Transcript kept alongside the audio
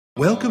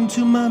Welcome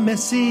to my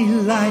messy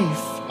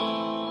life.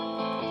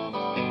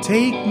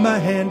 Take my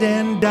hand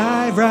and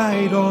dive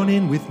right on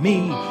in with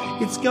me.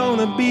 It's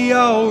gonna be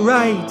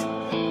alright.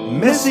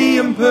 Messy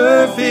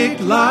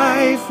imperfect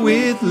life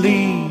with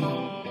Leigh.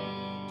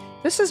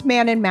 This is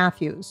Manon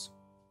Mathews.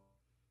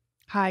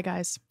 Hi,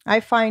 guys. I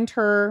find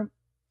her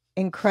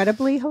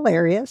incredibly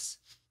hilarious,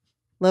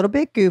 a little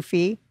bit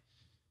goofy,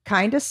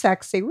 kind of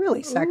sexy,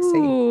 really sexy.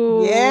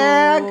 Ooh.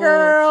 Yeah,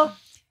 girl.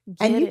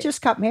 And you it.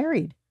 just got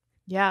married.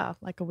 Yeah,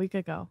 like a week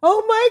ago.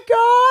 Oh my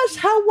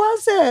gosh. How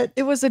was it?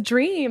 It was a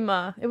dream.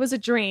 It was a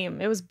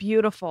dream. It was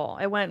beautiful.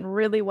 It went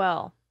really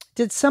well.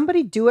 Did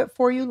somebody do it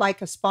for you,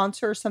 like a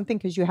sponsor or something?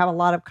 Because you have a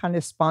lot of kind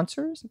of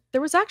sponsors.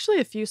 There was actually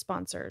a few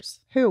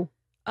sponsors. Who?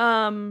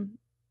 Well,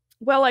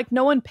 like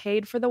no one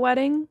paid for the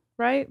wedding,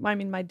 right? I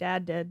mean, my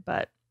dad did,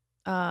 but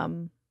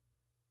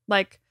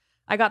like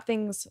I got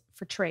things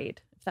for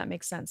trade, if that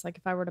makes sense. Like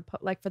if I were to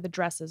put, like for the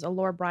dresses,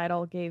 Allure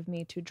Bridal gave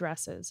me 2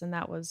 dresses, and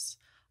that was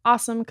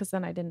awesome because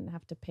then I didn't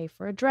have to pay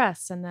for a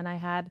dress. And then I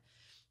had,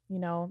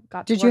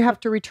 Did you have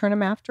to return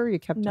them after? Or you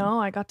kept them? No,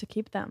 I got to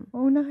keep them.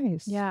 Oh,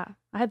 nice. Yeah.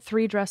 I had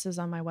 3 dresses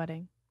on my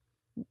wedding.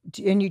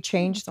 And you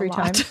changed That's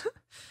 3 times?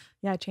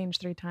 Yeah, I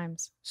changed 3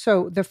 times.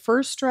 So the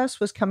first dress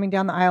was coming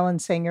down the aisle and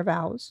saying your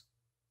vows.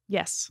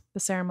 Yes, the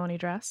ceremony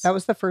dress. That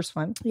was the first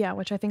one. Yeah,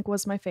 which I think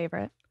was my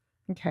favorite.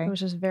 Okay. It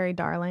was just very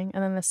darling.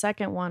 And then the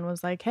second one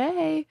was like,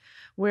 hey,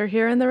 we're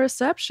here in the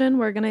reception.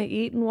 We're going to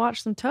eat and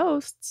watch some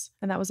toasts.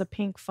 And that was a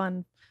pink,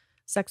 fun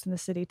Sex and the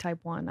City type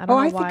one. I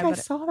don't know why. I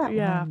saw that one.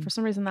 Yeah, for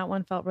some reason that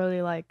one felt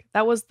really like,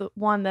 that was the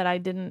one that I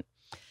didn't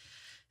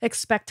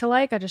expect to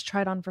like. I just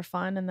tried on for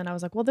fun. And then I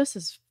was like, well, this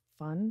is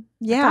fun.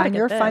 Yeah, and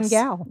you're a fun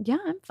gal. Yeah,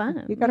 I'm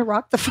fun. You got to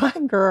rock the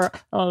fun, girl.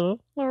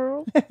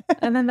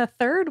 And then the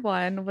third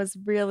one was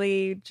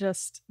really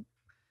just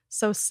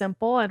so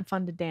simple and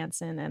fun to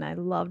dance in. And I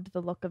loved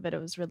the look of it.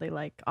 It was really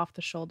like off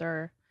the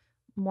shoulder,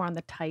 more on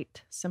the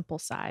tight, simple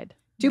side.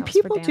 Do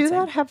people do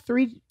that? Have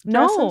 3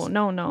 dresses?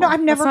 No. No,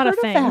 I've never heard of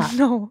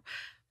that.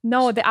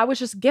 No, I was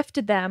just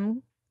gifted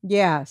them.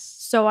 Yes.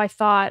 So I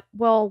thought,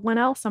 well, when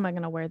else am I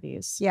going to wear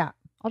these? Yeah.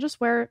 I'll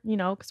just wear,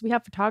 because we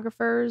have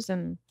photographers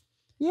and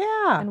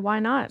why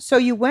not? So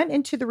you went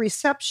into the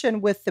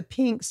reception with the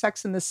pink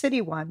Sex and the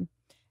City one.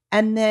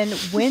 And then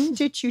when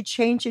did you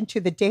change into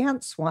the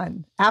dance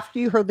one? After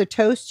you heard the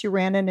toast, you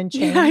ran in and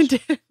changed? Yeah, I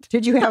did.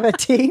 Did you have a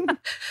team?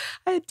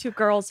 I had 2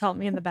 girls help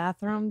me in the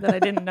bathroom that I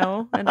didn't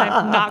know. And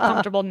I'm not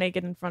comfortable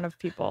naked in front of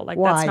people. Like,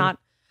 why? That's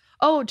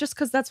not, just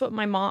because that's what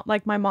my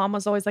mom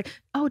was always like,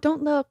 oh,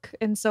 don't look.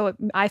 And so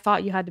I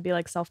thought you had to be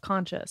like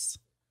self-conscious.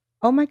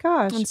 Oh my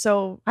gosh. And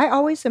so I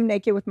always am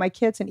naked with my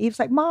kids. And Eve's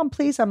like, Mom,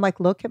 please. I'm like,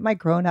 look at my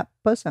grown-up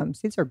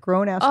bosoms. These are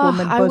grown-ass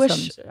woman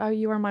bosoms. I wish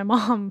you were my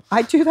mom.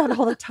 I do that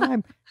all the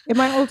time.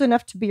 Am I old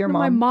enough to be your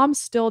mom? My mom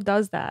still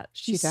does that.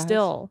 She does?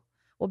 still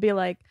will be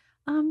like,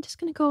 I'm just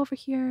going to go over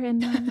here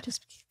and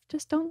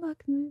just don't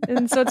look.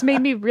 And so it's made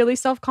me really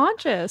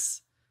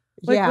self-conscious.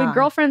 Like with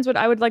girlfriends,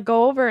 I would like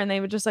go over and they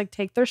would just like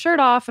take their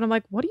shirt off. And I'm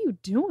like, what are you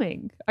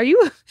doing? Are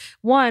you,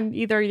 1,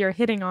 either you're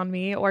hitting on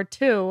me, or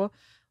 2,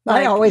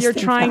 like, I always you're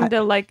think trying that.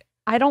 to like,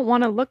 I don't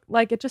want to look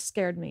like, it just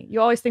scared me. You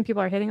always think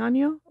people are hitting on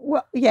you?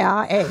 Well,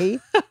 yeah, A.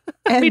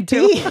 And Me B.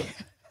 too.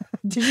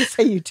 Did you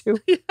say you too?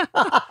 Yeah.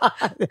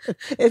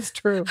 It's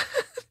true.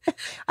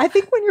 I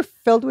think when you're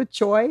filled with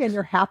joy and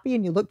you're happy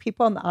and you look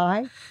people in the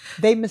eye,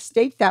 they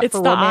mistake that It's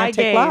for the eye romantic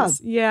gaze. love.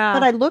 Yeah.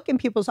 But I look in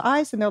people's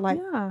eyes and they're like,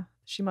 yeah,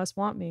 she must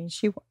want me.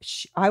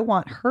 I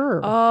want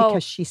her Oh,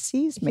 because she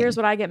sees me. Here's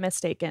what I get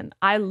mistaken.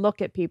 I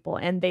look at people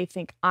and they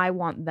think I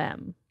want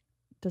them.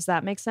 Does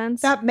that make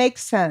sense? That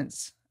makes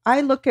sense.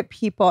 I look at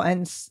people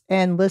and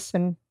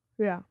listen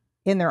yeah.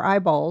 in their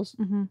eyeballs.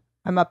 Mm-hmm.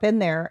 I'm up in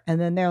there and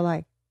then they're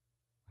like,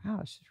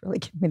 wow, she's really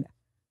giving me that.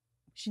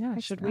 Yeah,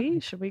 should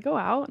we go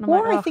out? And I'm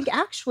or like, I think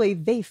actually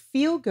they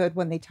feel good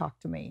when they talk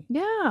to me.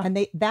 yeah.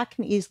 And that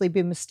can easily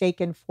be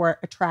mistaken for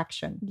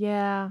attraction.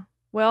 Yeah.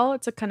 Well,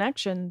 it's a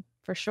connection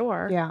for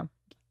sure. Yeah.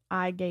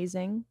 Eye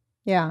gazing.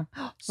 Yeah.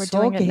 We're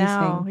Soul doing it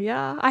now. gazing.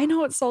 Yeah. I know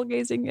what soul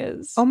gazing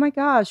is. Oh my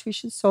gosh, we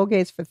should soul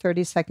gaze for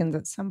 30 seconds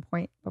at some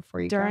point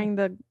before you During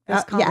go. this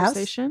Yes.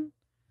 conversation?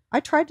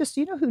 I tried to,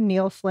 you know who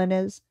Neil Flynn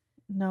is?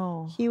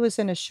 No. He was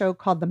in a show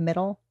called The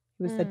Middle.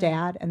 He was the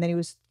dad, and then he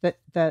was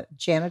the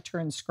janitor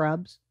in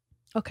Scrubs.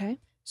 Okay.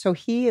 So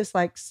he is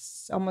like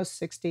almost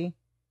 60,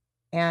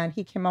 and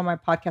he came on my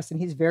podcast, and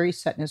he's very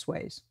set in his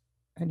ways.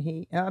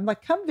 And I'm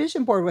like, come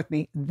vision board with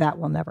me. That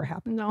will never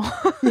happen. No.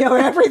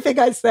 Everything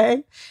I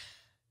say.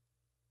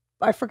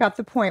 I forgot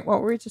the point.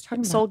 What were we just talking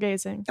about? Soul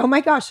gazing. Oh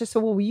my gosh. I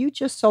said, well, will you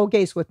just soul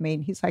gaze with me?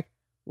 And he's like,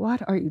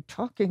 what are you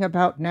talking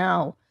about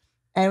now?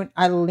 And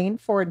I leaned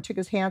forward and took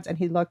his hands and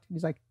he looked, and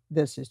he's like,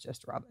 this is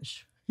just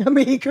rubbish. I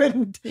mean, he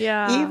couldn't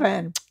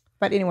even.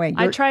 But anyway.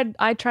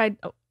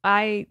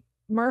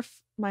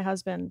 Murph, my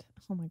husband.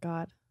 Oh my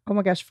God. Oh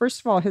my gosh. First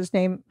of all, his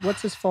name,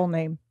 what's his full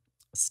name?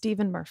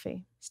 Stephen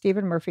Murphy.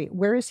 Stephen Murphy.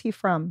 Where is he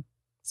from?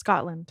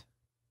 Scotland.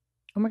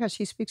 Oh my gosh.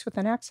 He speaks with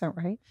an accent,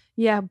 right?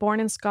 Yeah.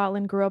 Born in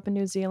Scotland, grew up in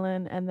New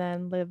Zealand, and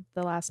then lived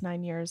the last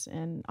 9 years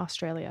in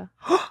Australia.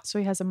 So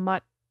he has a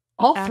mutt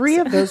All three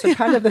of those are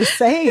kind of the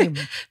same.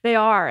 They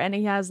are. And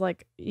he has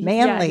like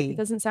manly. He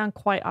doesn't sound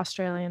quite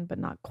Australian, but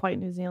not quite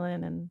New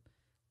Zealand. And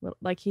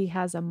like he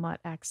has a mutt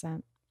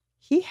accent.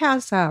 He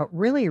has a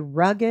really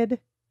rugged.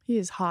 He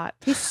is hot.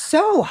 He's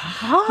so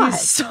hot.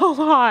 He's so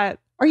hot.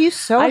 Are you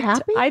so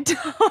happy? I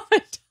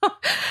don't.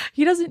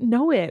 He doesn't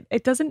know it.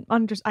 It doesn't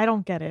I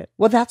don't get it.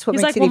 Well, that's what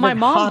makes it even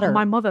hotter.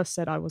 My mother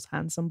said I was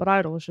handsome, but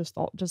I always just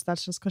thought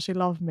that's just because she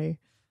loved me.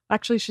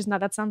 Actually, she's not.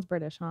 That sounds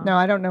British, huh? No,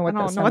 I don't know what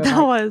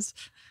that was.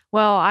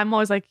 Well, I'm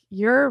always like,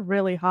 you're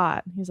really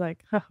hot. He's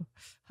like,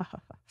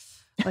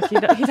 like he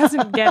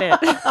doesn't get it.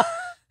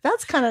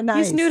 That's kind of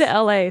nice. He's new to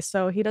LA,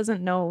 so he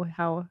doesn't know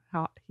how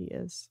hot he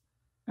is.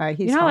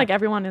 He's how like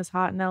everyone is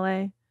hot in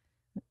LA,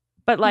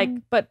 but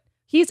but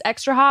he's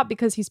extra hot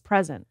because he's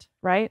present,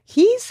 right?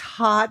 He's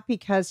hot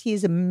because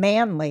he's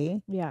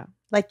manly. Yeah.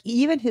 Like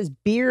even his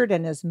beard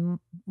and his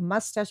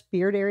mustache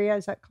beard area.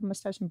 Is that called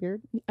mustache and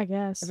beard? I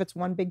guess. If it's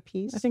one big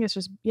piece. I think it's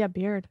just,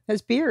 beard.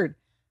 His beard.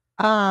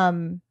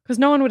 Because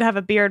no one would have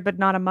a beard but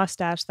not a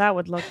mustache. That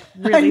would look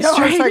really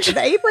strange. I was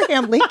like,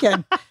 Abraham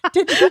Lincoln.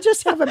 Didn't he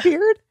just have a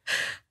beard?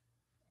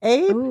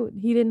 Abe? Ooh,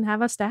 he didn't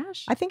have a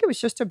stash? I think it was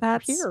just a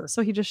beard.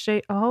 So he just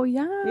shaved. Oh,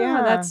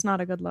 yeah. That's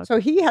not a good look. So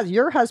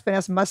your husband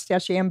has a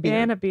mustache and beard.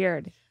 And a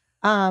beard.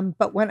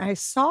 But when I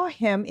saw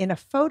him in a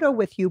photo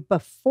with you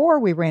before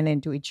we ran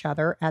into each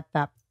other at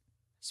that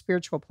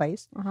spiritual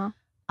place,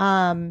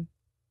 I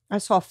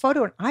saw a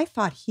photo and I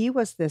thought he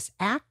was this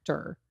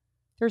actor.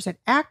 There's an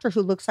actor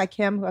who looks like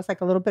him, who has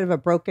like a little bit of a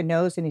broken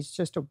nose, and he's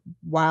just a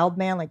wild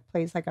man, like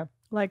plays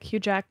like Hugh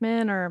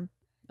Jackman or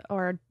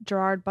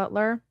Gerard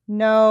Butler.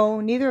 No,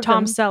 neither of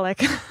Tom them.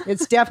 Selleck.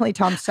 It's definitely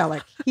Tom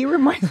Selleck. He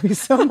reminds me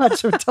so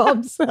much of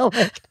Tom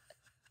Selleck.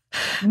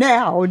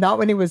 Now, not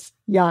when he was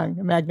young,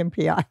 a Magnum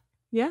PI.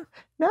 Yeah.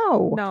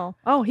 No.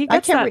 Oh, he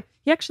gets that.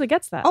 He actually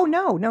gets that. Oh,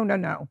 no.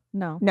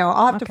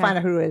 I'll have to find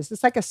out who it is.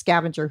 It's like a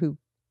scavenger who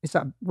is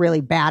a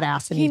really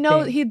badass.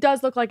 And he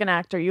does look like an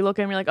actor. You look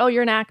at him, you're like, oh,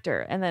 you're an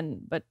actor. And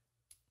then, but.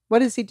 What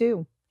does he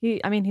do?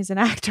 He's an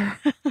actor.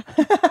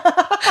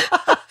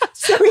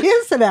 So he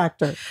is an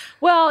actor.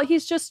 Well,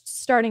 he's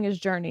just starting his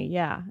journey.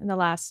 Yeah. In the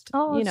last,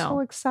 so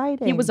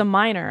exciting. He was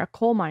a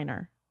coal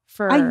miner.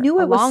 I knew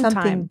it was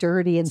something time.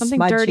 dirty and something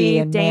smudgy dirty,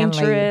 and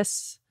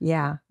dangerous. Manly.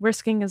 Yeah.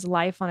 Risking his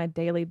life on a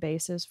daily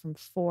basis from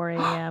 4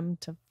 a.m.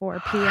 to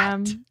 4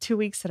 p.m., 2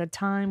 weeks at a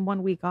time,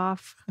 1 week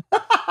off.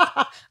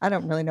 I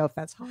don't really know if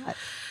that's hot.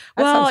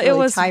 It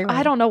was, tiring.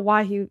 I don't know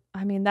why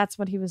that's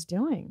what he was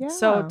doing. Yeah.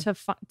 So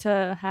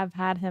to have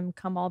had him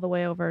come all the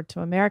way over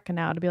to America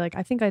now to be like,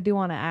 I think I do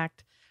want to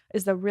act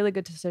is a really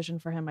good decision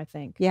for him, I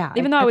think. Yeah.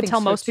 Even though I would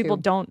tell most people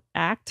don't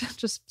act,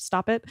 just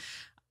stop it.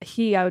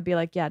 I would be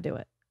like, yeah, do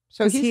it.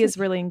 So he is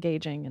really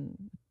engaging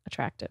and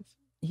attractive.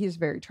 He's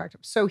very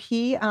attractive. So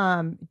he's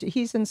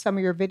in some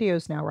of your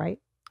videos now, right?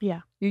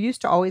 Yeah. You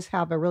used to always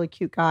have a really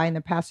cute guy in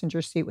the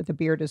passenger seat with a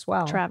beard as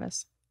well.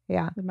 Travis.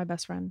 Yeah. With my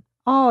best friend.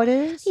 Oh, it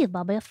is? He's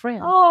my best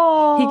friend.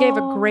 Oh. He gave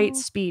a great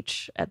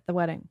speech at the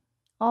wedding.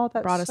 Oh,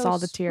 that's brought us all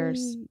to sweet.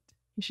 tears.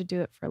 You should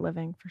do it for a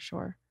living for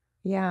sure.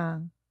 Yeah.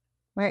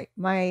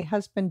 My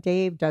husband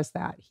Dave does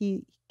that.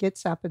 He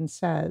gets up and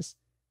says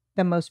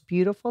the most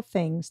beautiful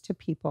things to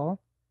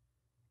people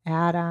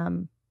at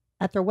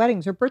their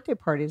weddings or birthday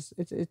parties.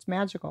 It's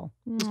magical.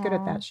 He's good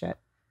at that shit.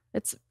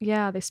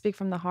 They speak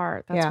from the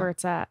heart. That's where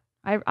it's at.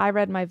 I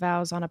read my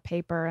vows on a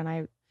paper,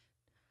 and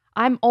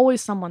I'm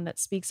always someone that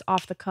speaks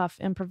off the cuff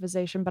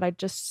improvisation, but I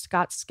just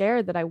got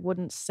scared that I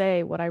wouldn't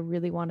say what I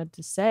really wanted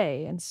to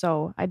say. And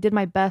so I did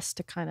my best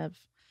to kind of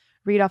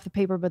read off the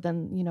paper, but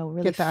then,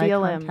 really Get the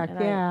feel eye him. contact.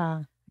 And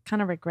I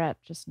kind of regret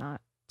just not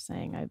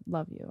saying I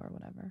love you or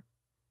whatever.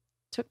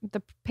 Took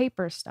the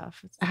paper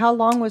stuff. How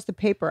long was the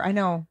paper? I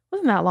know. It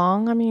wasn't that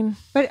long. I mean,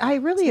 but I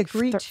really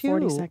agree too.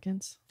 40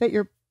 seconds. That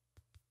your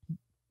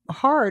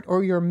heart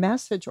or your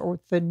message or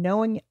the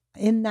knowing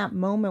in that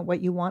moment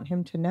what you want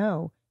him to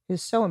know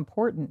is so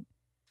important.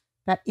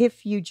 That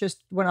if you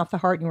just went off the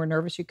heart and you were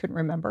nervous, you couldn't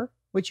remember,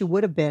 which you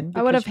would have been.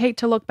 I would have hate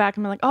to look back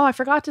and be like, oh, I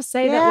forgot to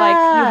say that. Like,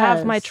 you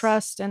have my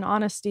trust and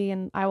honesty,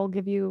 and I will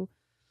give you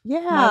my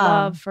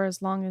love for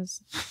as long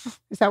as.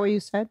 Is that what you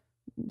said?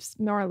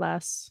 More or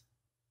less.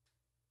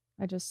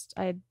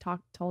 I had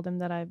told him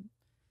that I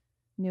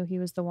knew he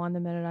was the one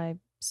the minute I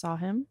saw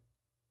him,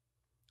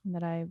 and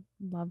that I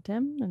loved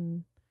him,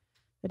 and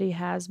that he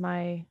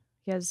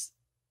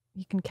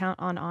can count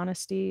on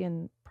honesty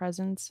and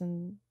presence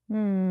and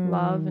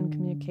love and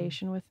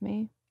communication with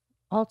me.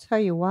 I'll tell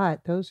you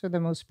what, those are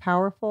the most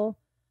powerful.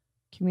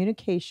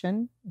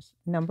 Communication is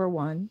number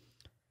one,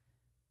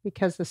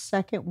 because the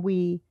second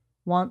we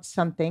want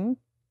something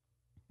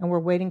and we're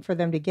waiting for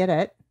them to get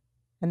it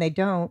and they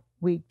don't,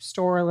 we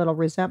store a little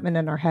resentment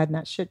in our head, and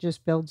that shit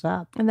just builds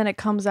up. And then it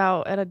comes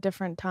out at a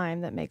different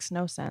time that makes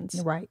no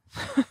sense. Right.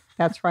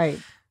 That's right.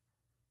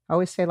 I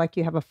always say, like,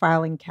 you have a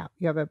filing cap,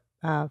 you have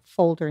a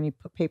folder and you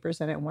put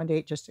papers in it, and one day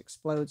it just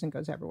explodes and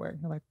goes everywhere.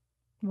 And you're like,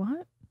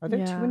 What? Are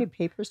there too many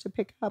papers to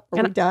pick up?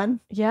 Are we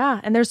done?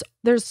 Yeah. And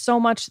there's so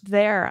much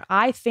there.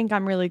 I think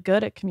I'm really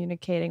good at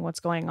communicating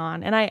what's going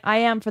on. And I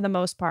am for the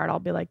most part. I'll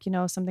be like,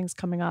 something's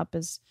coming up.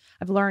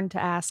 I've learned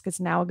to ask, is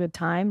now a good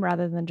time,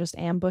 rather than just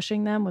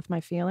ambushing them with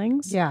my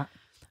feelings. Yeah.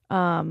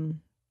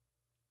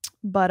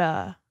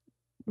 But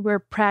we're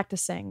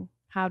practicing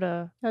how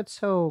to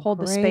hold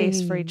the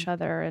space for each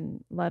other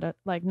and let it,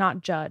 like,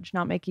 not judge,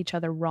 not make each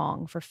other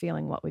wrong for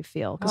feeling what we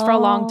feel. Because for a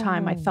long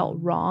time I felt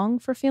wrong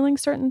for feeling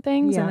certain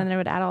things, and then it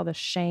would add all the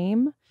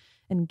shame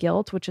and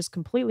guilt, which is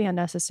completely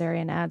unnecessary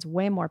and adds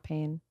way more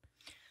pain.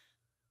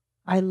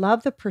 I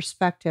love the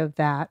perspective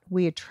that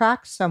we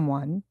attract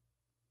someone,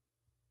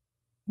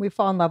 we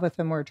fall in love with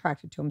them, we're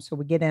attracted to them, so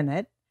we get in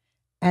it,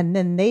 and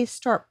then they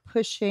start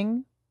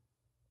pushing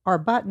our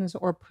buttons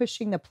or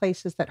pushing the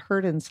places that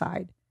hurt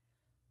inside.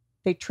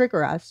 They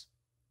trigger us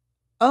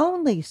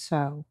only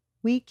so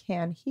we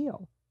can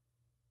heal.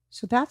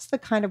 So that's the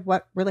kind of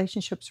what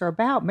relationships are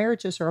about,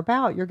 marriages are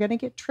about. You're going to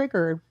get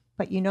triggered,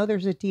 but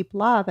there's a deep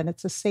love, and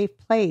it's a safe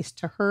place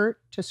to hurt,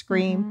 to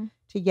scream,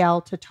 to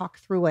yell, to talk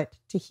through it,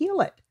 to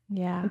heal it,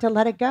 and to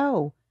let it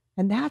go.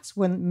 And that's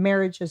when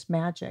marriage is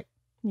magic.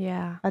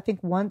 Yeah. I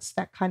think once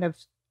that kind of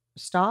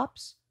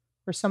stops,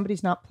 or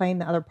somebody's not playing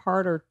the other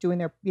part or doing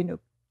their,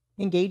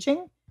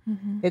 engaging,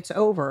 it's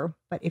over.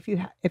 But if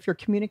you're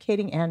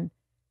communicating and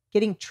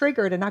getting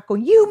triggered and not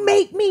going, you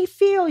make me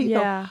feel, you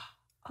go,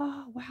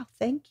 oh, wow,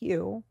 thank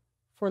you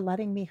for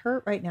letting me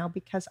hurt right now,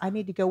 because I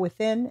need to go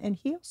within and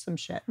heal some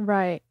shit.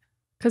 Right.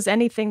 Because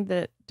anything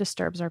that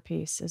disturbs our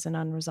peace is an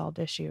unresolved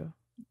issue.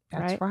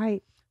 That's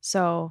right.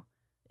 So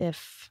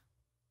if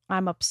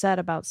I'm upset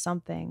about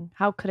something,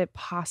 how could it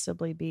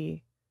possibly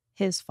be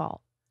his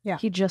fault? Yeah.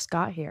 He just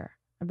got here.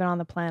 I've been on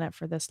the planet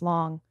for this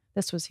long.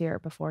 This was here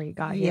before he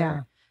got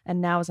here. And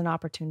now is an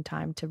opportune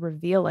time to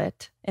reveal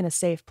it in a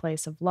safe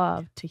place of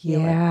love to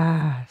heal it.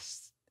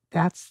 Yes.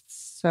 That's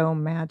so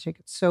magic.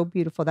 It's so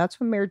beautiful. That's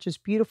when marriage is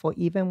beautiful,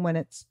 even when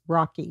it's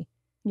rocky.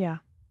 Yeah.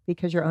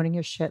 Because you're owning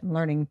your shit and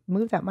learning.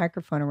 Move that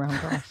microphone around,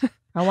 girl.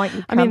 I want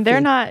you comfy. I mean, they're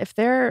not,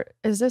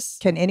 is this?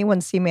 Can anyone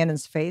see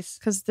Manon's face?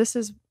 Because this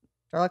is. Do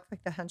I look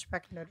like the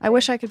Hunchback of Notre Dame? I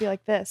wish I could be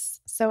like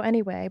this. So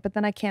anyway, but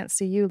then I can't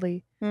see you,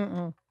 Leigh.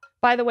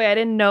 By the way, I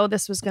didn't know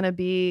this was going to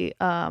be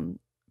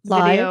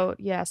video. Live?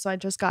 Yeah, so I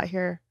just got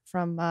here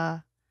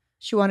from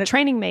she wanted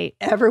Training Mate.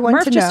 Everyone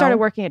Murph to just know. started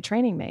working at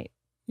Training Mate.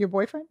 Your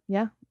boyfriend?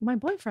 Yeah, my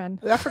boyfriend.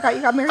 I forgot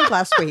you got married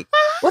last week.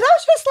 Well, that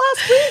was just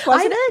last week,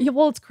 wasn't it?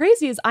 Well, it's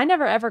crazy is I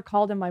never ever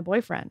called him my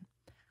boyfriend.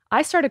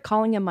 I started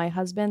calling him my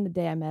husband the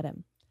day I met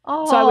him.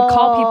 Oh. So I would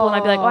call people and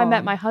I'd be like, oh, I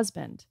met my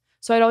husband.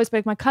 So I'd always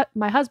be like,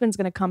 my husband's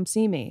going to come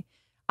see me.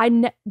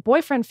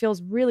 Boyfriend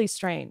feels really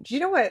strange. You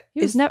know what?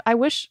 That's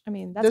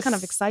kind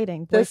of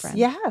exciting. Boyfriend.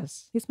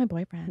 Yes. He's my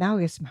boyfriend. Now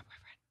he's my boyfriend.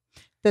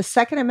 The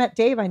second I met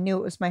Dave, I knew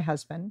it was my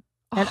husband.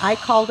 And I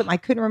called him. I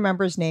couldn't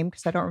remember his name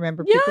because I don't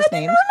remember people's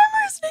names. I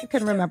remember his name. I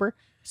couldn't remember.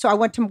 So I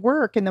went to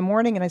work in the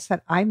morning and I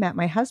said, I met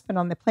my husband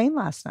on the plane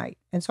last night.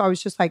 And so I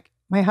was just like,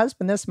 my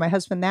husband this, my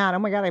husband that. Oh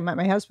my God, I met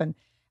my husband.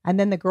 And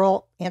then the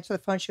girl answered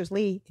the phone. She was,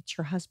 Leigh, it's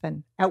your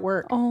husband at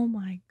work. Oh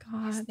my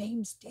God. His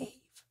name's Dave.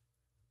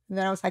 And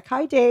then I was like,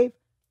 hi, Dave.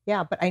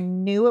 Yeah, but I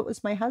knew it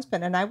was my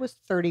husband and I was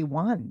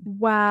 31.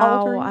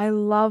 Wow. I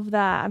love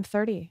that. I'm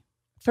 30.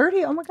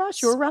 30? Oh my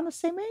gosh, you were around the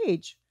same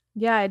age.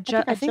 Yeah,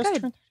 I think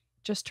I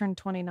just turned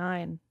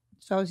 29.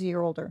 So I was a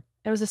year older.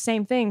 It was the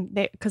same thing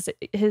because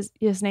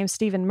his name's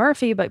Stephen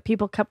Murphy, but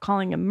people kept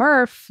calling him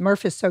Murph.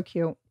 Murph is so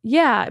cute.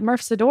 Yeah,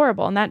 Murph's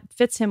adorable, and that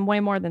fits him way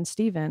more than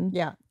Stephen.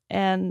 Yeah.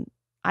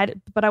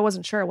 But I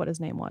wasn't sure what his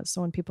name was.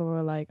 So when people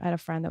were like, I had a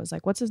friend that was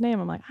like, what's his name?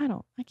 I'm like,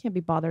 I can't be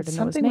bothered to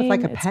know his name. Something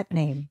with like a pet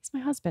name. It's my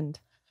husband.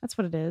 That's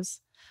what it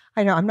is.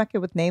 I know. I'm not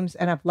good with names,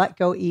 and I've let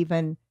go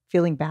even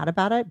feeling bad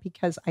about it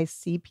because I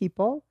see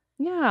people.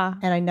 Yeah.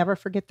 And I never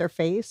forget their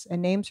face.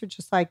 And names are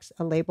just like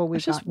a label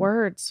we've got. It's just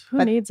words.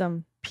 Who needs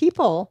them?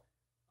 People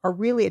are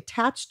really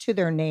attached to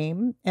their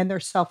name and their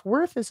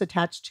self-worth is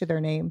attached to their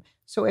name.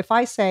 So if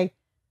I say,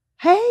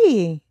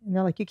 hey, and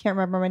they're like, you can't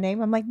remember my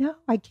name. I'm like, no,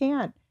 I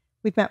can't.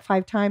 We've met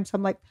 5 times.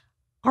 I'm like,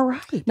 all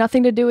right.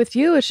 Nothing to do with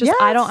you. It's just,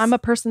 I'm a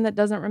person that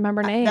doesn't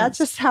remember names. That's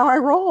just how I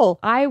roll.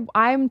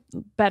 I'm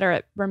better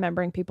at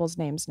remembering people's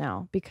names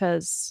now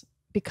because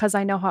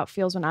I know how it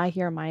feels when I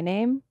hear my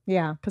name.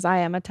 Yeah. Because I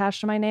am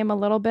attached to my name a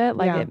little bit.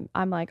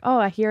 I'm like, oh,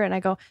 I hear it and I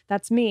go,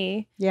 that's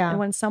me. Yeah. And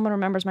when someone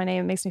remembers my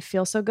name, it makes me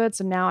feel so good.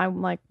 So now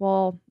I'm like,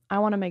 well, I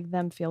want to make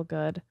them feel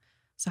good.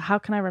 So how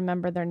can I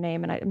remember their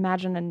name? And I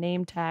imagine a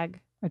name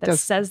tag that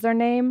says their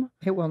name.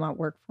 It will not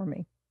work for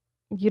me.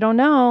 You don't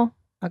know.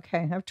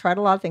 Okay. I've tried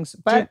a lot of things.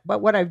 But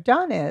what I've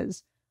done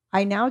is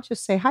I now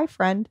just say, hi,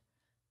 friend.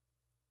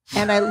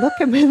 And I look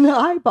them in the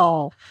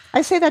eyeball.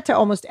 I say that to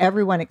almost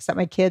everyone except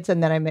my kids,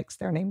 and then I mix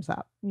their names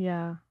up.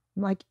 Yeah.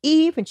 I'm like,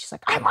 Eve, and she's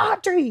like, I'm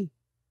Audrey. I'm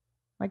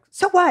like,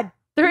 so what?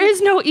 There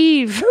is no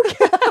Eve.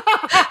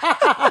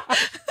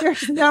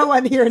 There's no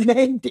one here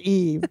named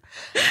Eve.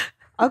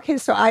 Okay,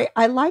 so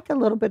I like a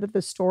little bit of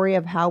the story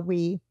of how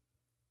we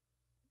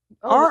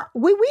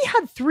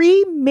had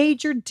 3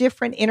 major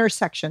different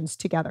intersections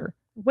together.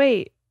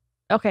 Wait.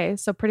 Okay,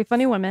 so Pretty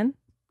Funny Women.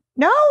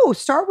 No,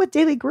 start with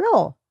Daily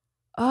Grill.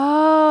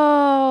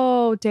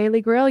 Oh,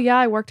 Daily Grill. Yeah,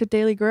 I worked at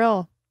Daily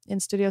Grill in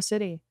Studio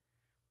City.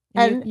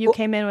 And you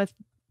came in with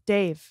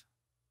Dave.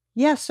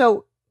 Yeah,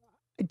 so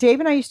Dave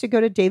and I used to go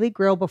to Daily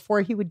Grill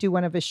before he would do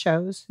one of his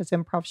shows, his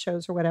improv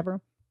shows or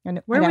whatever.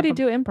 And where would he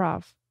do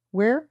improv?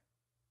 Where?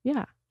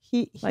 Yeah.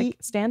 He like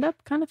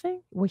stand-up kind of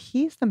thing? Well,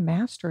 he's the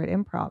master at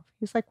improv.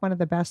 He's like one of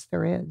the best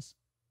there is.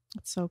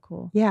 That's so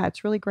cool. Yeah,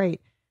 it's really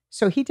great.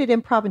 So he did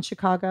improv in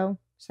Chicago,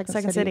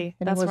 Second City.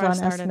 And that's where I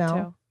started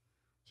too.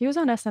 He was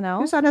on SNL?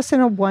 He was on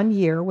SNL 1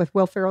 year with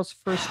Will Ferrell's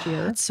first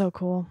year. That's so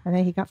cool. And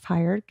then he got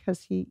fired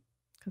because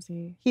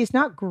he's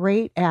not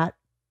great at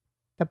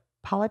the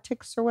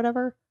politics or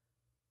whatever.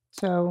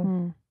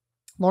 So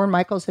Lorne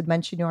Michaels had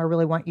mentioned, I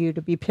really want you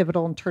to be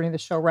pivotal in turning the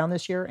show around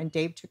this year. And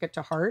Dave took it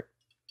to heart.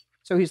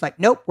 So he's like,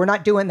 nope, we're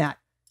not doing that.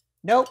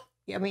 Nope.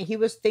 I mean, he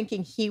was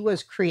thinking he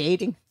was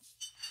creating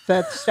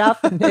the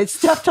stuff and it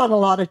stepped on a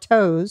lot of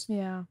toes.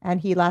 Yeah. And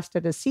he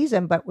lasted a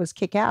season, but was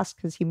kick-ass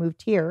because he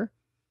moved here.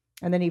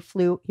 And then he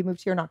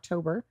moved here in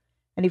October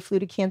and he flew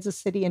to Kansas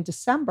City in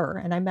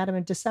December. And I met him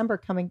in December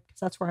because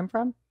that's where I'm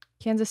from.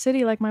 Kansas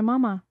City, like my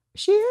mama.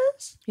 She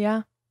is?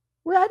 Yeah.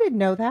 Well, I didn't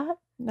know that.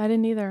 I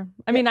didn't either.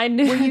 I mean, I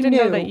knew. Well, you didn't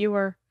know that you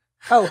were.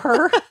 Oh,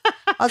 her?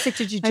 I was like,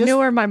 did you just? I knew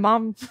where my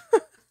mom.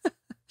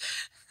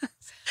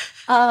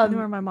 I knew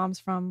where my mom's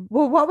from.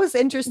 Well, what was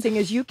interesting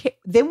is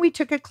then we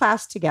took a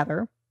class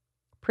together,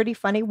 Pretty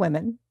Funny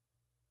Women,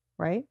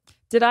 right?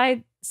 Did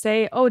I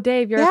say, oh,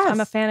 Dave, yes. I'm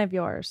a fan of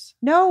yours?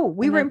 No,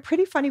 we were in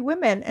Pretty Funny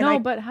Women.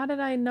 And but how did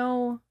I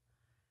know?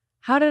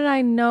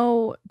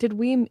 Did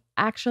we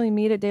actually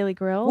meet at Daily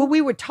Grill? Well,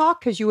 we would talk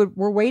because you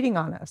were waiting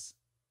on us.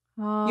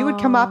 Oh. You would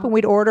come up and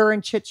we'd order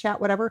and chit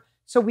chat, whatever.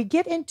 So we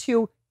get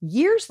into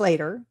years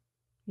later.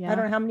 Yeah. I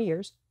don't know how many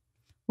years.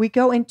 We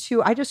go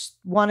into, I just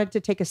wanted to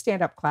take a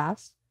stand-up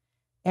class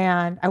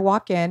and I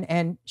walk in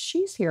and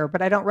she's here,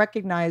 but I don't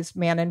recognize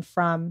Manon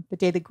from the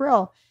Daily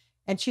Grill.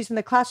 And she's in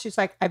the class. She's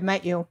like, I've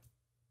met you.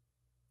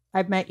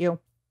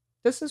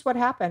 This is what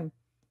happened.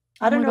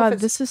 I don't know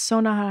if this is so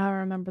not how I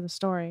remember the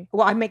story.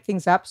 Well, I make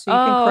things up so you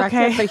can correct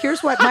it. But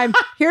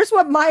here's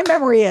what my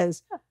memory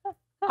is.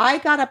 I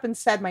got up and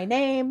said my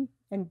name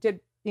and did,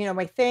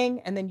 my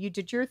thing. And then you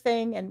did your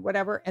thing and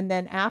whatever. And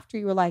then after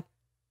you were like,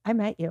 I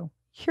met you.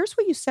 Here's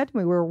what you said to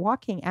me. We were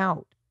walking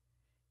out.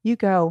 You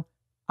go,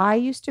 I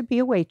used to be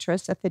a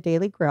waitress at the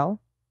Daily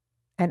Grill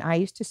and I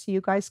used to see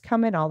you guys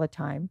come in all the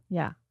time.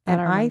 Yeah. And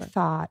I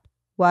thought,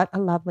 what a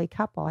lovely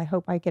couple. I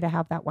hope I get to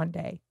have that one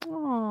day.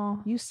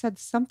 Oh, you said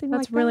something like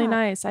that. That's really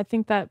nice. I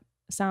think that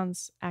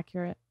sounds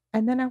accurate.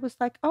 And then I was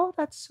like, oh,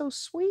 that's so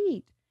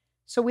sweet.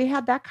 So we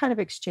had that kind of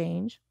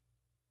exchange.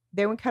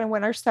 Then we kind of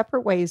went our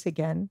separate ways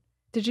again.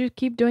 Did you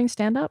keep doing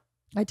stand-up?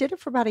 I did it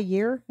for about a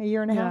year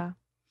and a half.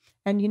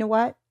 And you know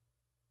what?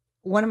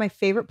 One of my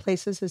favorite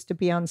places is to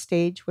be on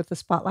stage with a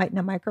spotlight and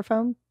a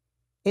microphone.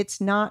 It's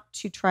not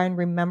to try and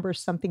remember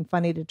something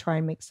funny to try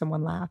and make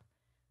someone laugh.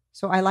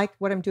 So I like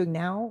what I'm doing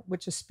now,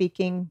 which is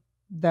speaking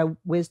the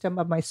wisdom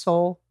of my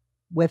soul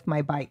with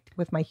my bite,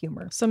 with my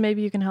humor. So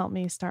maybe you can help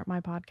me start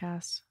my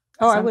podcast.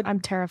 Oh, I would.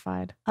 I'm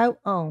terrified. I'm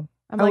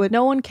like,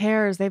 no one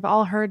cares. They've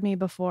all heard me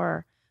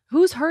before.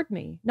 Who's heard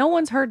me? No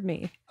one's heard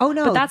me. Oh,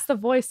 no. But that's the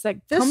voice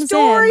that comes in. The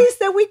stories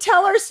that we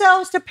tell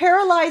ourselves to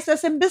paralyze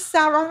us and miss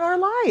out on our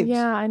lives.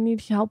 Yeah, I need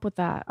help with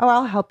that. Oh,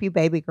 I'll help you,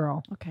 baby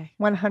girl. Okay.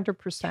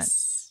 100%.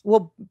 Yes.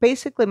 Well,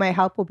 basically, my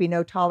help will be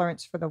no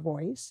tolerance for the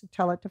voice.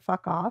 Tell it to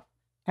fuck off.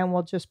 And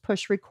we'll just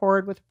push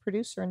record with a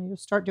producer and you'll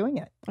start doing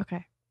it.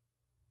 Okay.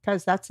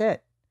 Because that's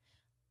it.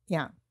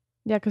 Yeah.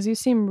 Yeah, because you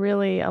seem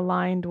really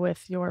aligned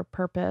with your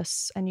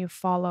purpose and you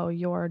follow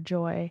your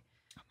joy.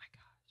 Oh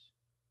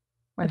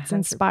my gosh. 100%. It's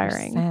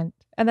inspiring.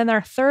 And then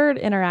our third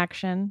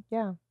interaction.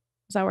 Yeah.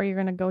 Is that where you're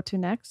going to go to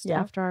next?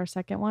 Yeah. After our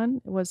second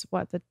one? It was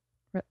what?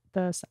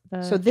 The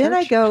So then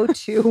I go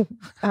to,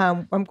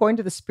 I'm going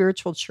to the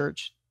spiritual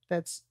church.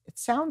 It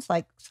sounds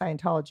like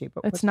Scientology,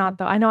 but it's not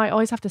though. I know I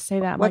always have to say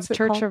that. What's like it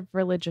Church called? of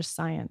Religious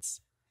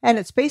Science. And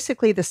it's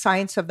basically the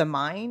science of the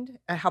mind,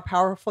 how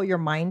powerful your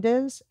mind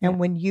is. And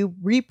when you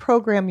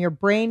reprogram your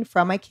brain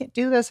from, I can't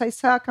do this, I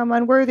suck, I'm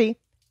unworthy,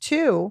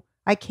 to,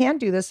 I can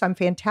do this, I'm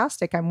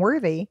fantastic, I'm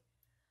worthy.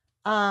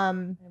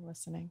 I'm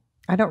listening.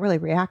 I don't really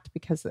react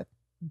because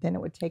then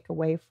it would take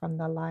away from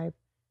the live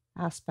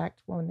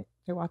aspect when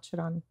they watch it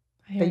on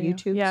the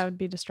YouTube. Yeah, it would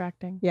be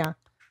distracting. Yeah.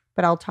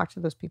 But I'll talk to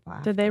those people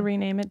after. Did they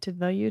rename it to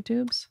the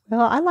YouTubes?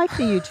 Well, I like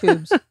the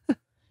YouTubes.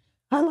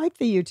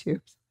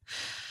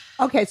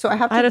 Okay, so I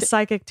had a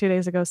psychic 2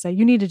 days ago say,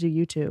 you need to do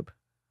YouTube.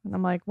 And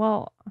I'm like,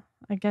 well,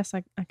 I guess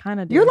I kind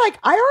of do. You're like,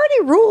 I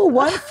already rule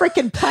one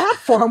freaking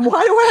platform.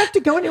 Why do I have to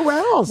go anywhere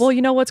else? Well,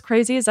 you know what's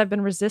crazy is I've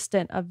been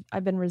resisting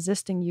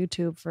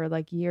YouTube for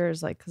like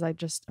years. Like, cause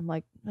I'm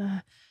like,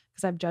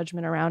 cause I have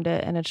judgment around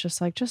it. And it's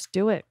just like, just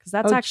do it. Cause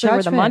that's actually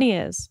where the money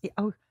is.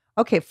 Oh,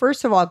 okay.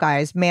 First of all,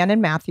 guys,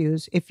 Manon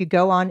Mathews, if you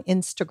go on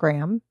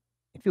Instagram,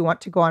 if you want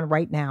to go on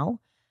right now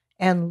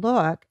and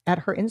look at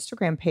her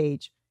Instagram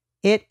page,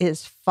 it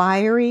is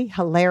fiery,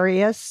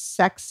 hilarious,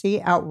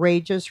 sexy,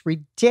 outrageous,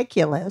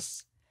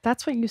 ridiculous.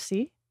 That's what you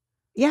see?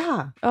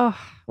 Yeah. Oh,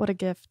 what a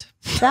gift.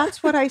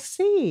 That's what I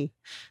see.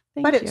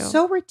 Thank you. It's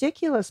so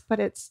ridiculous, but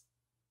it's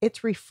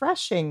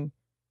refreshing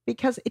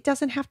because it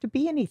doesn't have to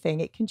be anything.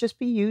 It can just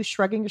be you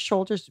shrugging your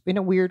shoulders in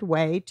a weird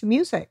way to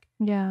music.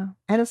 Yeah.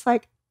 And it's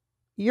like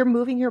you're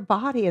moving your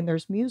body and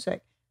there's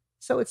music.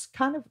 So it's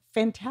kind of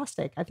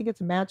fantastic. I think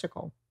it's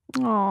magical.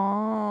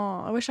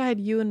 Oh, I wish I had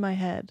you in my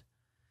head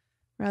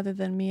rather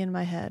than me in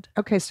my head.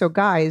 Okay, so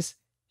guys,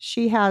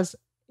 she has,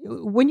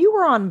 when you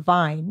were on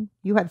Vine,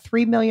 you had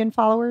 3 million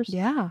followers.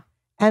 Yeah.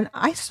 And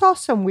I saw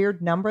some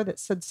weird number that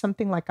said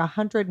something like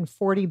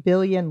 140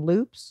 billion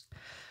loops.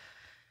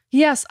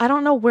 Yes, I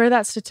don't know where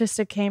that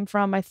statistic came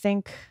from. I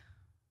think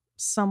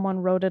someone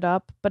wrote it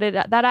up, but it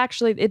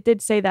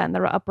did say that in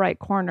the upper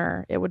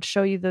corner. It would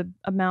show you the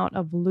amount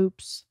of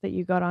loops that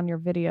you got on your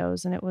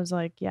videos, and it was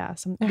like, yeah,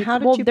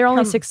 they're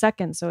only 6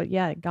 seconds, so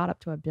it got up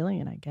to 1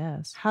 billion, I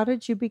guess. How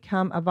did you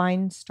become a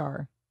Vine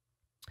star?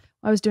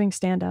 I was doing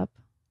stand up,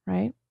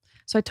 right?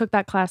 So I took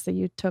that class that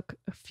you took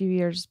a few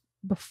years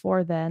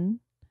before then.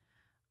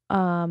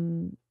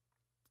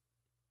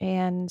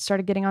 And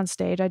started getting on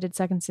stage. I did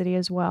Second City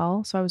as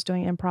well. So I was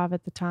doing improv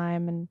at the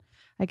time, and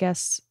I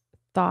guess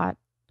thought,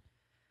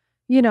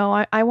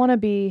 I want to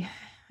be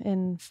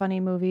in funny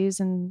movies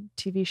and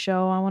TV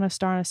show. I want to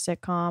star in a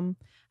sitcom.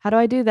 How do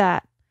I do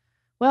that?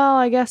 Well,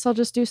 I guess I'll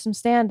just do some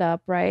stand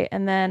up, right?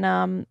 And then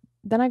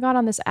I got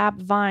on this app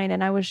Vine,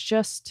 and I was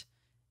just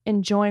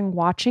enjoying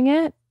watching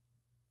it.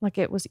 Like,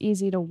 it was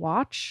easy to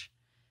watch,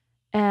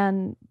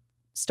 and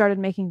started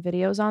making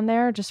videos on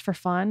there just for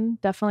fun.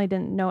 Definitely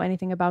didn't know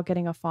anything about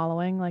getting a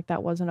following. Like,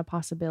 that wasn't a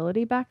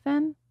possibility back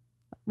then,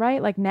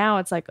 right? Like, now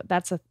it's like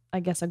that's I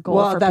guess a goal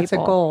for people. Well, that's a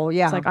goal,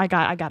 yeah. It's like I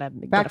gotta get a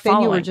following. Back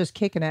then you were just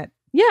kicking it.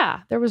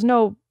 Yeah, there was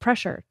no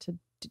pressure to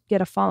get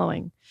a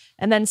following.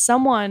 And then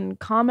someone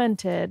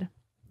commented,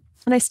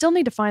 and I still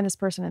need to find this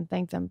person and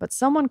thank them, but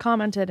someone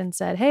commented and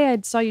said, "Hey, I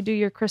saw you do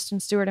your Kristen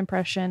Stewart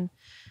impression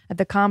at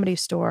the Comedy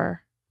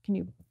Store. Can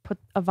you put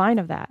a Vine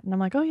of that?" And I'm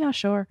like, "Oh yeah,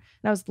 sure."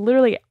 And I was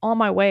literally on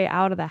my way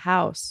out of the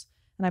house,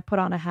 and I put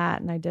on a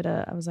hat and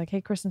I was like,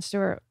 "Hey, Kristen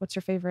Stewart, what's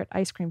your favorite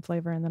ice cream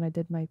flavor?" And then I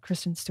did my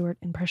Kristen Stewart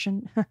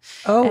impression.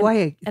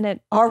 Wait. And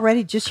it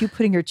already just you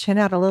putting your chin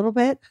out a little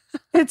bit.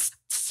 It's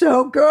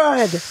so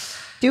good.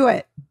 Do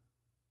it.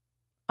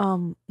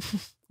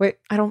 Wait,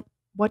 I don't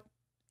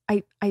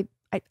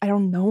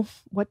know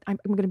what I'm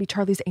going to be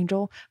Charlie's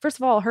Angel. First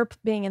of all, her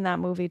being in that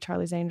movie,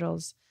 Charlie's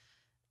Angels,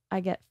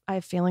 I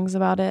have feelings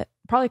about it.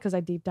 Probably because I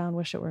deep down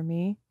wish it were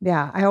me.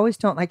 Yeah. I always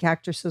don't like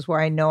actresses where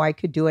I know I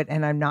could do it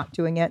and I'm not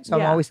doing it. So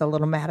I'm always a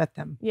little mad at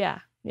them. Yeah.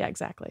 Yeah,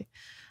 exactly.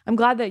 I'm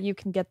glad that you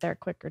can get there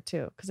quicker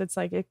too. Because it's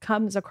like, it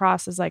comes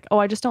across as like, oh,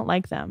 I just don't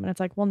like them. And it's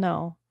like, well,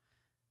 no,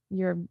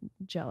 you're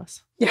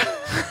jealous. Yeah.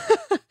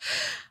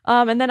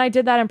 And then I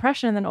did that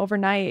impression. And then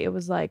overnight it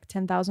was like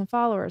 10,000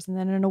 followers. And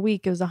then in a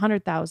week it was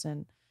 100,000.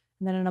 And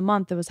then in a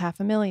month it was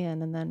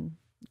 500,000. And then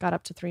got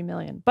up to 3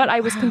 million. But I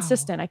was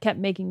consistent. I kept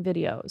making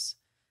videos,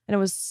 and it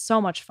was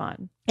so much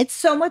fun. It's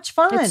so much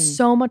fun. It's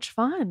so much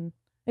fun.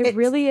 It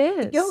really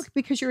is.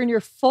 Because you're in your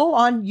full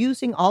on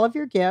using all of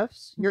your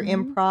gifts, your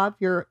improv,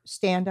 your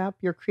stand up,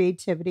 your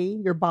creativity,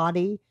 your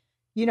body,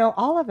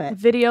 all of it.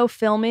 Video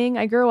filming.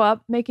 I grew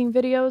up making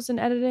videos and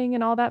editing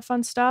and all that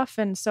fun stuff.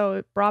 And so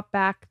it brought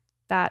back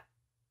that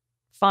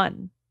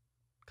fun.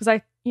 Because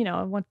I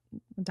went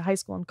to high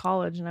school and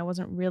college, and I was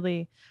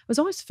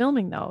always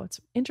filming though. It's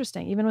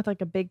interesting. Even with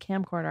like a big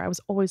camcorder, I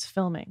was always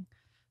filming.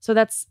 So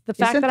that's the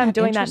fact that I'm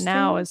doing that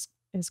now is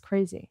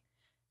crazy.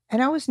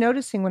 And I was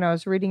noticing when I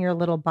was reading your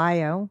little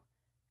bio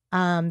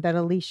that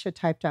Alicia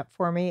typed up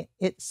for me,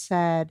 it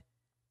said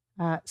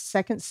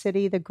Second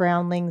City, The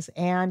Groundlings,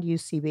 and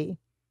UCB.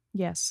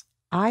 Yes.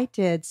 I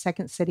did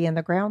Second City and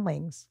The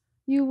Groundlings.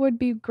 You would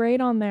be great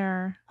on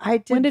there. I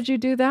did. When did you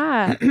do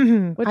that?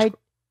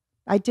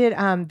 I did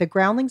The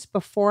Groundlings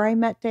before I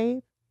met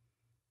Dave,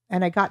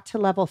 and I got to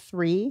level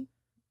 3,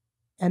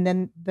 and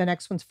then the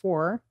next one's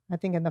 4, I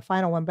think, in the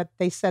final one. But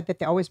they said that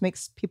they always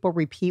makes people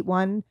repeat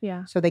one,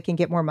 so they can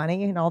get more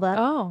money and all that.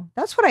 Oh,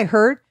 that's what I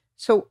heard.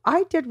 So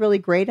I did really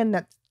great in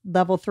that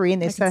level 3,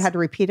 and they said I had to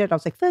repeat it. I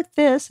was like, "Fuck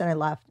this," and I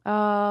left.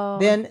 Oh,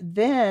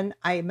 then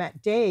I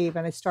met Dave,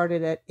 and I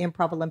started at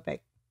Improv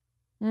Olympic,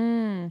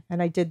 and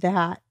I did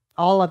that,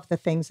 all of the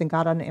things, and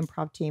got on an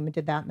improv team and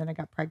did that, and then I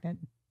got pregnant.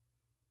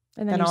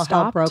 And then all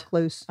hell broke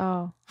loose.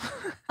 Oh,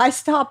 I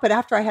stopped, but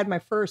after I had my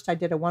first, I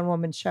did a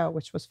 1-woman show,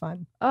 which was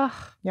fun.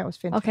 Oh, yeah, it was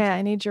fantastic. Okay,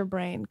 I need your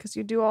brain because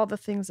you do all the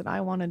things that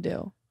I want to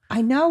do.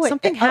 I know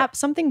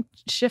something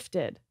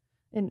shifted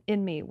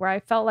in me where I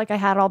felt like I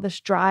had all this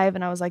drive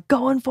and I was like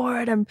going for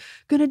it. I'm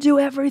gonna do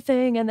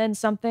everything, and then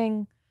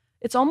something.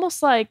 It's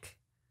almost like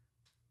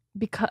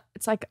because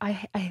it's like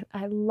I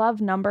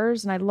love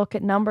numbers and I look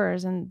at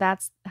numbers and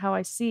that's how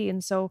I see,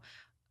 and so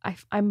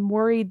I'm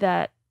worried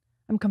that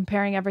I'm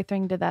comparing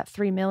everything to that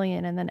 3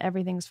 million and then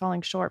everything's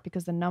falling short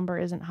because the number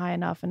isn't high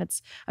enough. And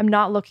I'm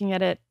not looking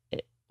at it.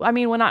 I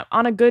mean, when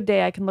on a good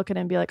day, I can look at it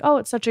and be like, oh,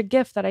 it's such a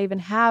gift that I even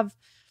have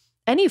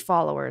any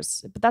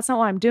followers, but that's not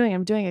why I'm doing it.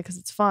 I'm doing it because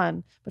it's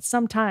fun. But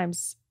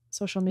sometimes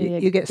social media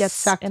You get gets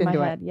sucked in my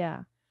into head. it.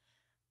 Yeah.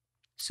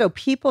 So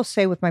people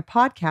say with my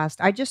podcast,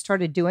 I just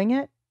started doing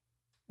it.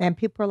 And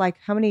people are like,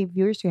 how many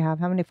viewers do you have?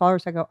 How many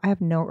followers? I go, I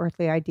have no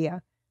earthly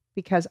idea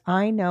because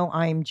I know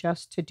I'm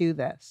just to do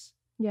this.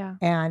 Yeah.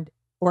 And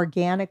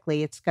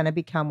organically, it's going to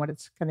become what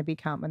it's going to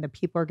become. And the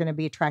people are going to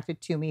be attracted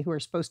to me who are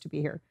supposed to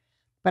be here.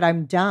 But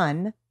I'm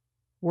done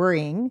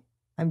worrying.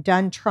 I'm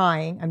done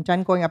trying. I'm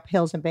done going up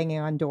hills and banging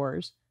on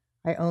doors.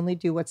 I only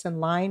do what's in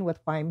line with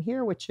why I'm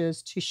here, which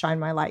is to shine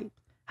my light.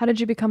 How did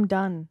you become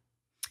done?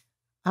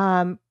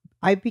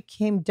 I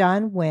became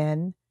done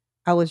when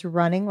I was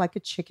running like a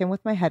chicken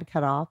with my head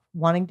cut off,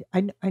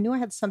 I knew I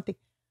had something.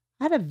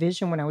 I had a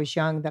vision when I was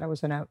young that I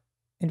was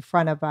in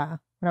front of, when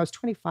I was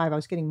 25, I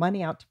was getting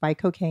money out to buy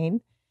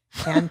cocaine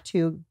and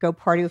to go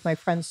party with my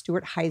friend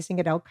Stuart Heising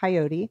at El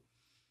Coyote.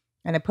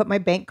 And I put my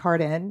bank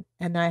card in,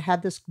 and I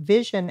had this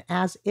vision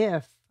as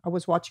if I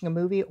was watching a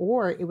movie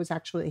or it was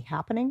actually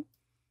happening.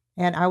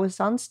 And I was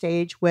on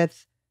stage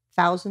with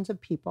thousands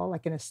of people,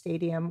 like in a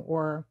stadium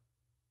or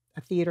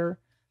a theater.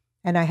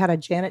 And I had a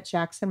Janet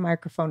Jackson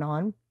microphone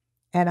on,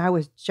 and I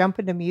was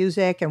jumping to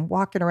music and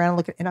walking around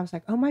looking, and I was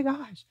like, oh my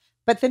gosh.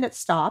 But then it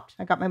stopped.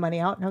 I got my money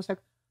out, and I was like,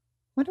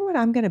 wonder what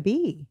I'm going to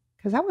be.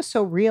 Because that was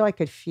so real. I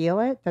could feel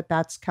it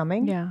that's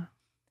coming. Yeah.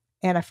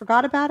 And I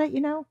forgot about it,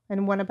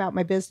 and went about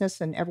my business,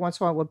 and every once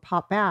in a while it would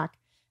pop back.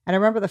 And I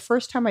remember the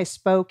first time I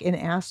spoke in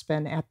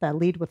Aspen at the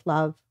Lead with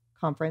Love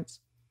conference,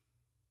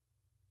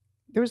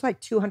 there was like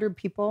 200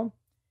 people,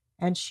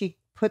 and she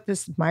put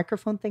this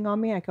microphone thing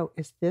on me. And I go,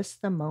 is this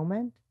the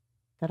moment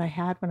that I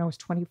had when I was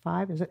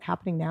 25? Is it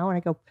happening now? And I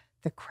go,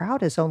 the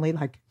crowd is only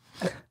like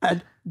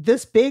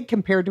this big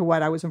compared to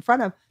what I was in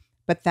front of.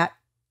 But that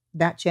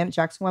Janet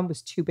Jackson one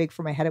was too big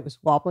for my head. It was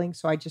wobbling.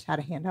 So I just had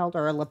a handheld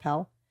or a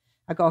lapel.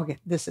 I go, okay,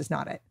 this is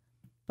not it.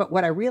 But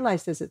what I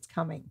realized is it's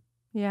coming.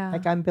 Yeah.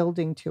 Like I'm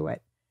building to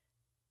it.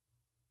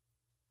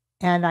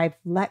 And I've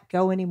let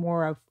go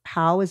anymore of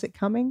how is it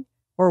coming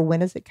or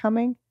when is it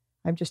coming.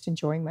 I'm just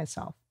enjoying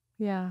myself.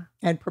 Yeah.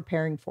 And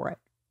preparing for it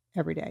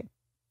every day.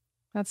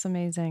 That's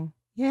amazing.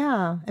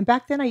 Yeah. And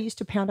back then I used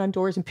to pound on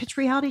doors and pitch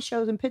reality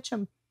shows and pitch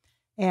them.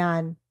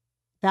 And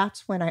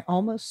that's when I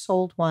almost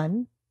sold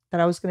one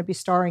that I was going to be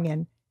starring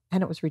in.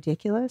 And it was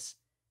ridiculous.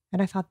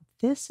 And I thought,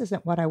 this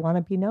isn't what I want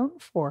to be known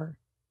for.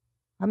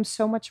 I'm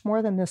so much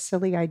more than this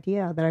silly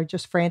idea that I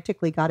just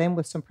frantically got in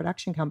with some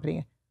production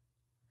company.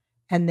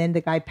 And then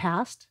the guy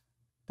passed,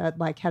 that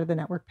like head of the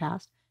network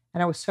passed.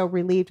 And I was so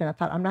relieved. And I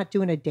thought, I'm not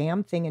doing a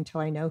damn thing until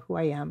I know who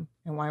I am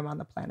and why I'm on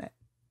the planet.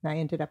 And I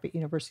ended up at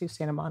University of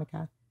Santa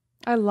Monica.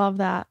 I love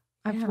that.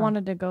 I've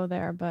wanted to go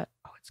there, but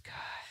it's good.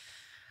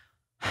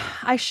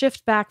 I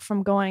shift back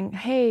from going,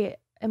 hey,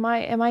 am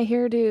I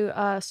here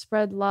to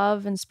spread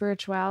love and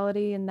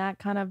spirituality in that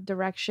kind of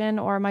direction,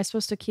 or am I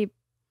supposed to keep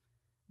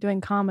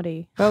doing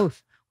comedy?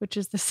 Both, which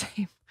is the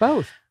same.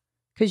 Both,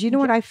 because you know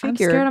what I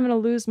figured. I'm scared I'm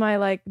going to lose my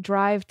like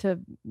drive to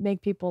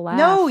make people laugh.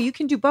 No, you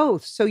can do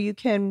both. So you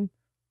can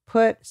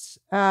put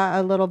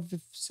a little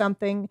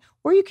something,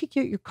 or you could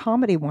get your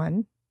comedy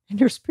one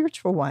and your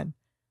spiritual one.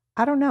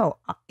 I don't know.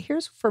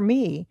 Here's for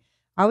me,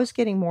 I was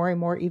getting more and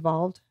more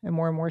evolved and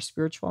more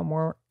spiritual,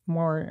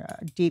 more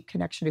deep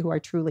connection to who I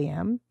truly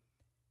am,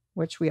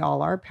 which we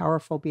all are,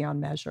 powerful beyond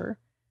measure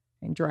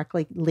and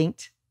directly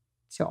linked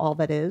to all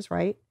that is,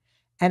 right?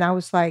 And I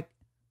was like,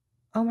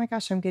 oh my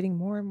gosh, I'm getting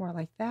more and more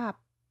like that.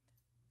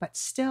 But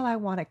still, I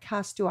want to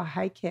cuss, do a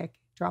high kick,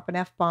 drop an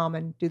F-bomb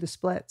and do the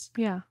splits.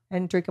 Yeah.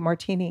 And drink a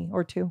martini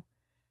or two,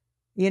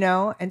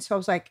 And so I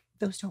was like,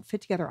 those don't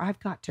fit together. I've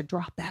got to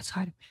drop that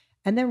side.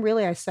 And then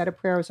really I said a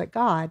prayer. I was like,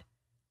 God,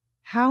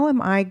 how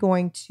am I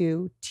going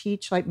to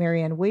teach like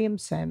Marianne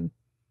Williamson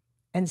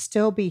and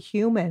still be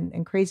human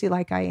and crazy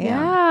like I am?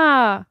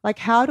 Yeah. Like,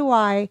 how do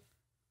I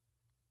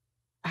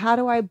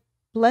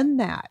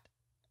blend that?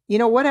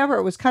 Whatever.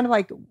 It was kind of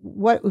like,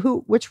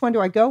 which one do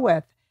I go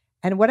with?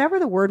 And whatever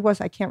the word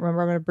was, I can't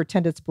remember. I'm going to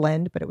pretend it's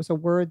blend, but it was a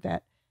word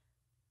that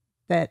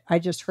I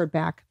just heard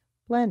back.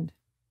 Blend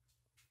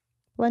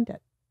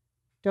it.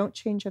 Don't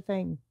change a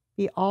thing.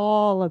 Be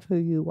all of who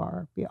you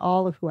are. Be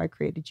all of who I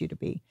created you to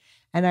be.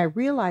 And I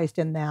realized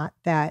in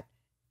that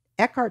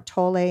Eckhart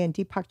Tolle and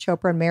Deepak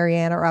Chopra and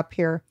Marianne are up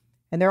here,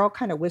 and they're all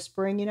kind of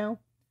whispering,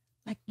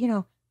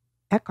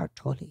 Eckhart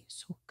Tolle is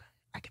so good.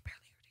 I can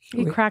barely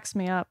hear it. He cracks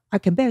me up. I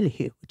can barely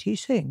hear what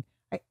he's saying.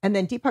 And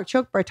then Deepak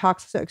Chopra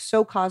talks like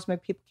so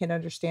cosmic, people can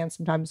understand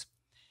sometimes.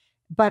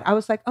 But I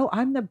was like, oh,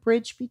 I'm the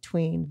bridge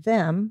between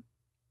them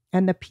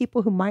and the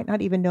people who might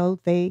not even know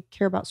they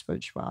care about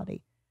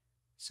spirituality.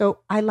 So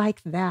I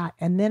like that.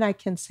 And then I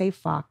can say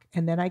fuck,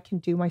 and then I can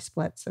do my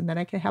splits, and then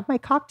I can have my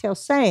cocktail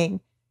saying,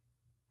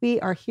 we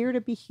are here to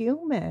be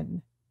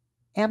human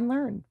and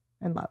learn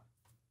and love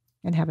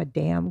and have a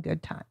damn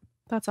good time.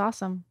 That's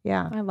awesome.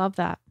 Yeah. I love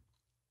that.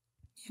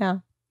 Yeah.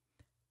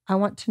 I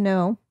want to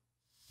know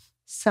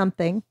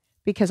something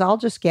because I'll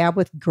just gab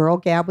with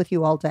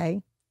you all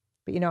day.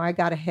 But I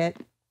got a hit.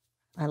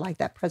 I like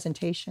that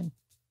presentation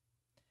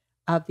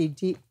of the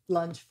deep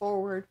lunge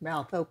forward,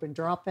 mouth open,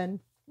 drop in.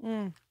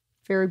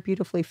 Very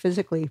beautifully,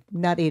 physically,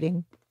 nut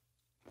eating.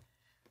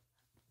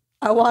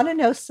 I want to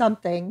know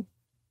something. Do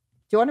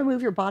you want to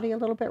move your body a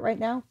little bit right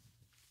now?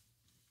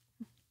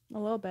 A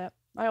little bit.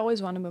 I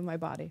always want to move my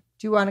body.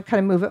 Do you want to kind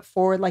of move it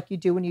forward like you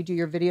do when you do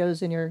your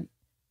videos and you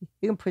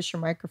can push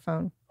your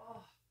microphone?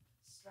 Oh,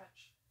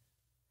 stretch.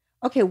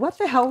 Okay, what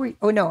the hell were you?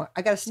 Oh no,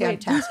 I got to stay on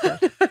task here.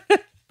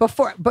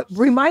 But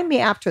remind me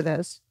after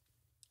this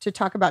to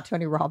talk about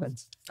Tony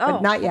Robbins. Oh,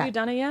 but not yet. Have you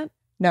done it yet?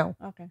 No.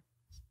 Okay.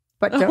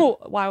 But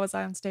why was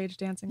I on stage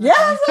dancing? Yes,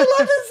 I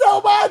love it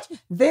so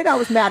much. Then I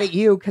was mad at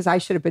you because I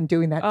should have been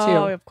doing that too.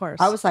 Oh, of course.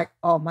 I was like,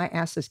 oh, my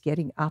ass is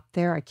getting up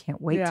there. I can't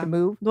wait to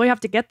move. We have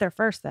to get there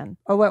first then.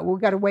 Oh, wait, we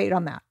got to wait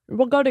on that.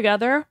 We'll go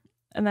together.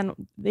 And then,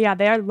 they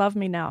love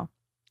me now.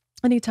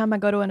 Anytime I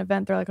go to an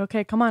event, they're like,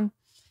 okay, come on.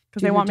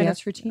 Because they want me to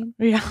dance routine.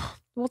 Yeah.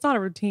 Well, it's not a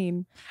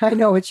routine. I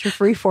know. It's your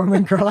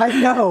free-forming, girl. I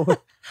know.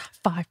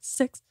 5,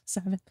 6,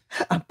 7.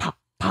 Pop,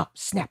 pop,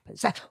 snap.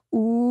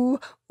 Ooh,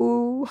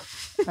 ooh.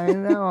 I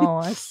know.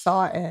 I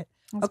saw it.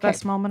 That's the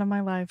best moment of my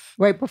life.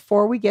 Wait,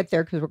 before we get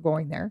there, because we're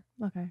going there.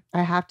 Okay.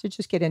 I have to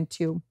just get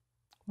into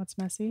what's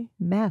messy?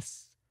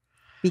 Mess.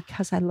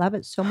 Because I love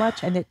it so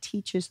much and it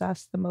teaches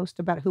us the most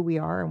about who we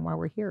are and why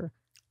we're here.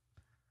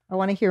 I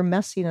want to hear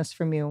messiness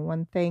from you.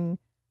 One thing.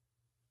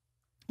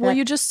 Well,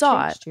 you just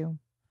saw it.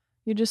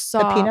 You just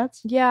saw the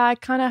peanuts? Yeah, I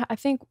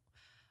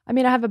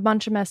have a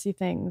bunch of messy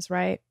things,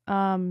 right?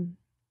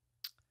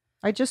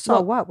 I just saw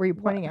what were you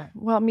pointing at?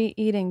 Well, me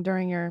eating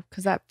during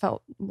because that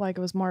felt like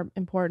it was more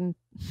important.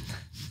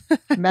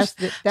 Mess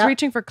It's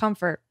reaching for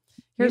comfort.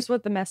 Here's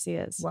what the messy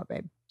is. What,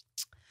 babe?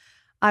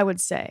 I would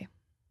say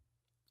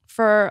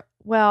I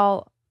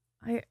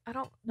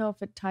don't know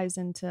if it ties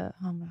into,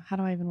 how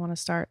do I even want to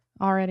start?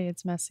 Already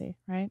it's messy,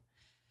 right?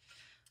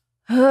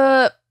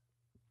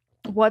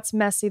 What's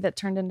messy that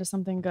turned into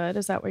something good?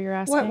 Is that what you're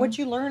asking? What'd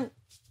you learn?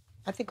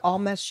 I think all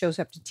mess shows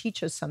up to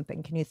teach us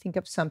something. Can you think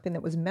of something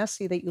that was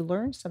messy that you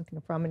learned something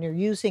from and you're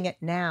using it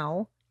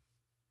now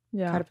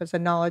kind of as a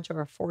knowledge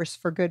or a force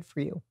for good for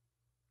you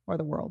or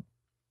the world?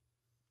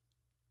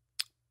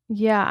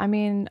 Yeah,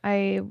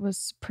 I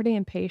was pretty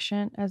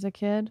impatient as a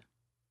kid.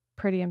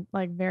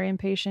 Very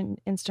impatient,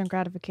 instant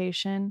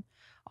gratification,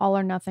 all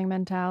or nothing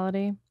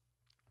mentality.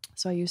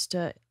 So I used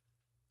to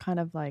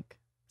kind of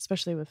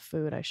especially with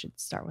food, I should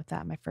start with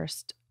that. My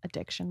first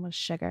addiction was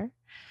sugar.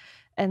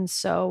 And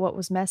so what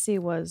was messy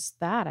was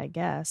that, I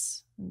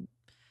guess,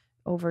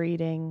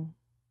 overeating,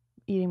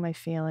 eating my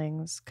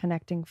feelings,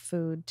 connecting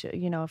food to,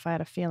 if I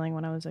had a feeling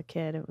when I was a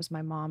kid, it was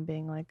my mom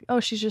being like, oh,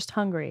 she's just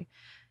hungry.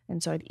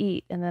 And so I'd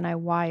eat. And then I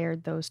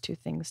wired those two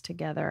things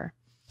together.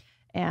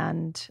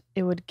 And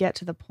it would get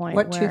to the point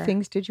What two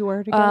things did you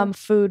wire together?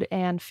 Food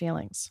and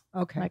feelings.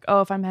 Okay.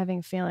 If I'm having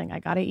a feeling, I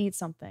got to eat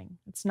something.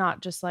 It's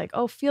not just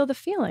feel the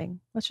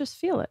feeling. Let's just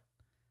feel it.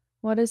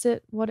 What is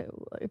it?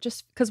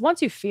 Just because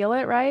once you feel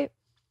it, right,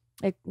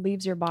 it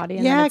leaves your body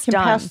and then it's it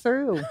can done. pass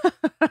through.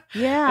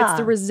 Yeah. It's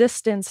the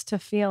resistance to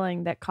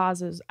feeling that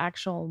causes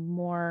actual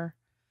more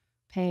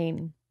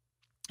pain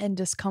and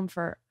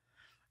discomfort.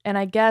 And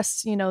I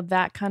guess,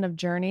 that kind of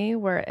journey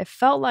where it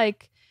felt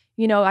like,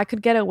 I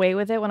could get away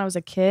with it when I was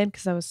a kid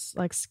because I was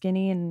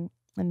skinny and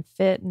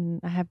fit and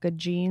I have good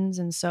genes.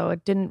 And so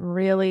it didn't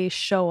really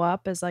show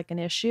up as an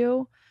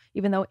issue,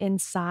 even though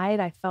inside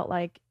I felt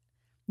like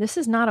this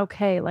is not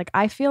okay.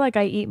 I feel like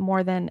I eat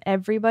more than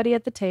everybody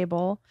at the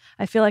table.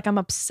 I feel like I'm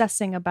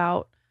obsessing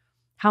about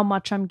how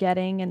much I'm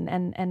getting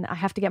and I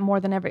have to get more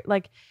than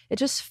it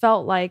just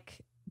felt like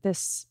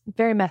this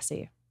very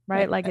messy,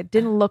 right? It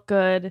didn't look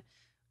good.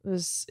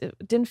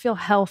 It didn't feel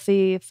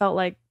healthy. It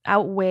felt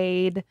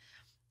outweighed.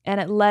 And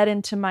it led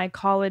into my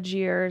college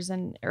years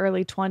and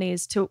early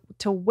 20s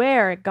to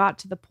where it got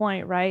to the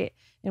point, right,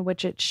 in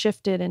which it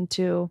shifted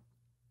into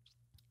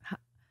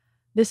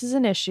this is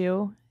an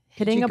issue,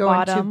 hitting a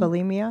bottom. Did you go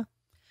into bulimia?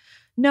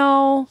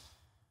 No.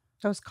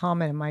 That was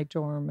common in my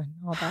dorm and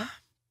all that.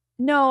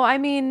 No,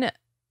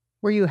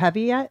 were you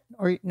heavy yet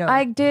or no?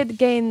 I did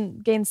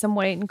gain some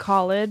weight in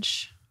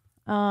college.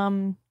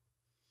 I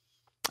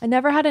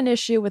never had an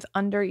issue with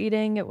under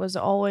eating. It was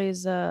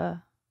always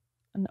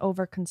an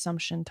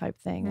overconsumption type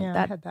thing.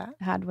 Yeah,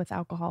 I had with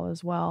alcohol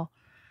as well.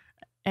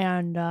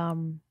 And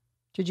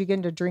did you get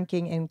into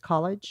drinking in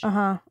college?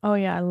 Oh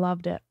yeah, I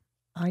loved it.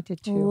 I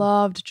did too.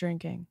 Loved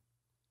drinking.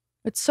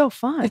 It's so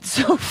fun. It's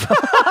so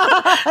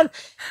fun.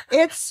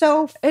 It's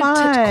so fun.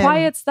 It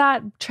quiets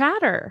that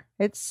chatter.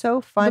 It's so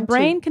fun. The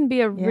brain can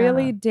be a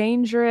really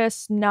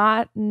dangerous,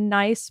 not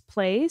nice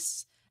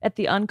place at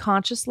the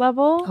unconscious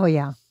level. Oh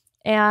yeah.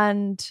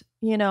 And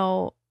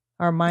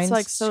our minds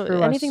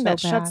anything that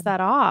shuts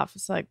that off,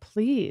 it's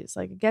please,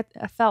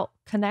 I felt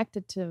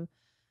connected to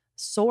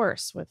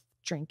source with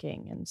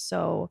drinking.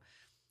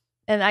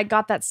 And I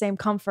got that same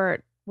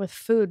comfort with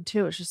food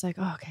too. It's just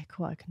oh, okay,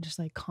 cool. I can just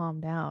calm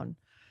down.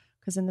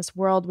 Because in this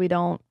world,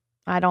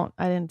 I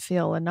didn't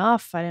feel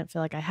enough. I didn't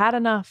feel like I had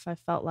enough. I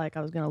felt like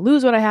I was going to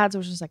lose what I had. So it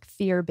was just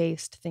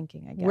fear-based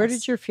thinking, I guess. Where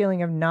did your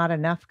feeling of not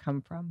enough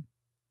come from?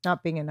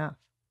 Not being enough?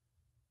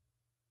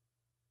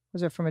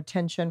 Was it from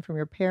attention from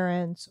your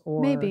parents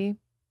or maybe?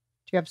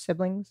 Do you have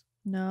siblings?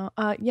 No.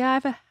 Yeah,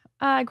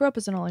 I grew up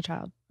as an only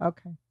child.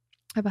 Okay.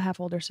 I have a half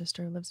older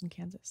sister who lives in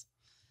Kansas.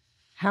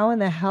 How in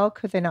the hell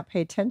could they not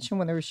pay attention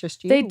when there was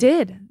just you? They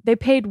did. They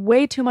paid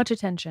way too much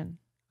attention.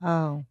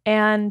 Oh.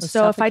 And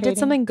so if I did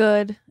something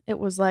good, it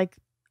was like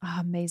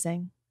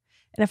amazing.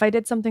 And if I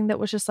did something that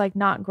was just like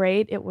not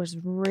great, it was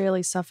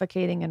really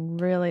suffocating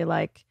and really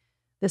like,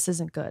 this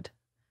isn't good.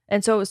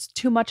 And so it was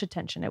too much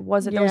attention. It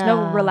wasn't, there was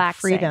no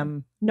relaxing.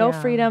 Freedom. No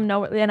freedom.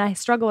 No, and I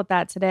struggle with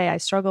that today. I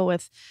struggle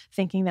with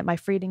thinking that my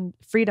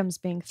freedom's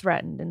being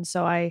threatened. And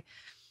so I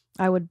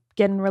would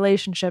get in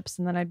relationships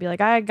and then I'd be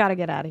like, I got to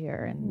get out of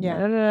here.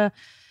 And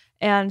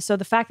And so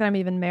the fact that I'm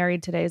even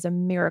married today is a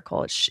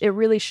miracle. It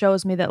really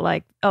shows me that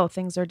like, oh,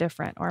 things are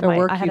different.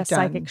 Or I had a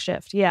psychic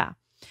shift. Yeah.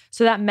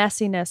 So that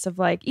messiness of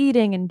like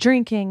eating and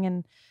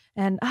drinking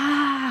and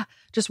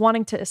just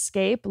wanting to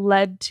escape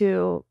led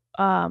to,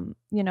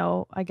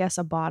 I guess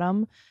a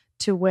bottom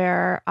to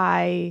where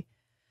I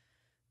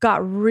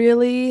got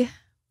really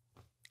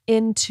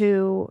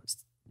into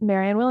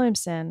Marianne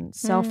Williamson,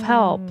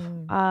 self-help.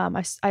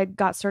 I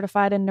got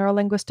certified in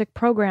neurolinguistic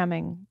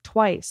programming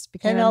twice.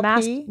 Became NLP? a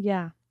master.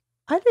 Yeah.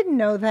 I didn't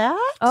know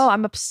that. Oh,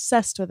 I'm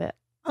obsessed with it.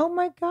 Oh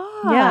my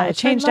God. Yeah, it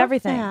changed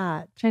everything.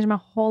 That. Changed my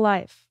whole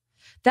life.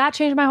 That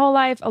changed my whole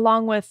life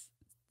along with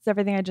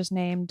everything I just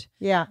named.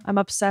 Yeah. I'm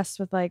obsessed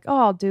with like,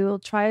 I'll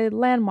try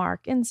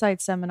landmark,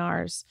 insight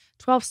seminars,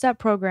 12-step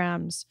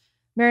programs,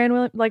 Marianne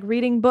Williamson, like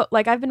reading book.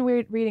 Like I've been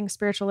reading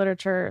spiritual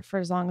literature for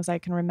as long as I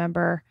can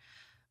remember.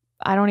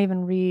 I don't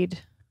even read.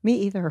 Me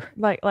either.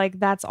 Like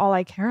that's all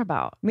I care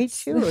about. Me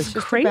too. It's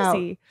just crazy.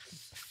 About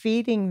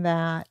feeding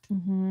that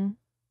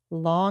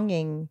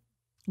longing.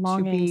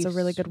 Longing is a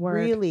really good word.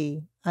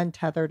 Really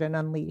untethered and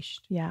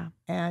unleashed. Yeah.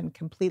 And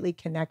completely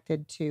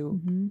connected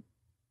to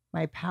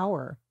my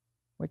power,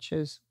 which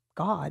is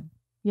God.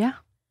 Yeah.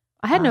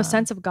 I had no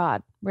sense of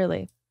God,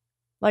 really.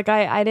 Like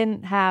I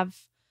didn't have,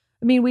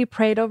 we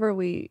prayed over,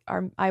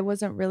 I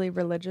wasn't really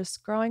religious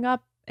growing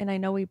up. And I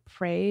know we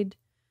prayed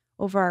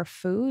over our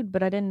food,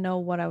 but I didn't know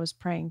what I was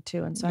praying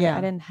to. And so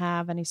I didn't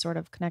have any sort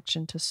of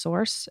connection to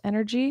source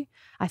energy.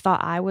 I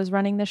thought I was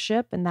running the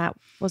ship and that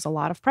was a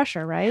lot of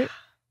pressure, right?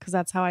 Because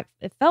that's how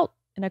it felt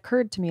and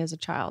occurred to me as a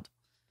child.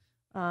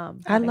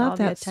 I love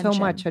that so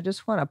much. I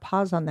just want to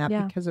pause on that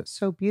because it's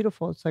so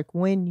beautiful. It's like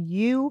when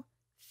you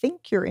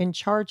think you're in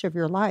charge of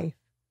your life,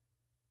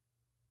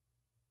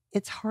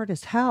 it's hard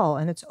as hell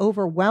and it's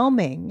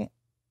overwhelming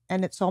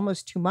and it's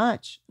almost too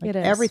much. Like, it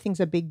is.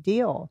 Everything's a big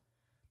deal.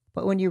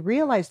 But when you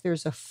realize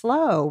there's a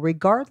flow,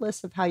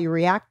 regardless of how you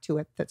react to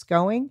it, that's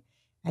going,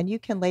 and you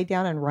can lay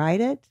down and ride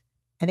it,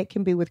 and it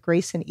can be with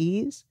grace and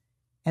ease,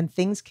 and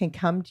things can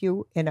come to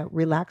you in a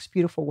relaxed,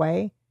 beautiful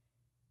way.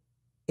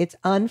 It's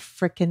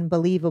unfrickin'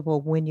 believable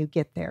when you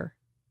get there.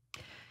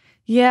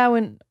 Yeah,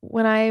 when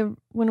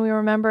we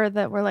remember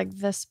that we're like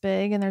this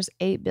big and there's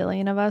 8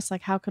 billion of us,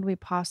 like how could we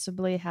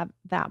possibly have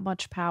that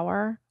much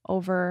power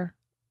over,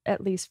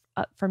 at least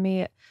for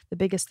me, the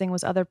biggest thing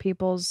was other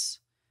people's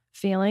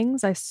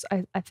feelings. I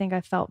think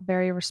I felt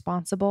very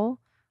responsible.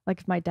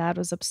 Like if my dad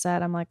was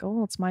upset, I'm like,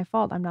 oh, it's my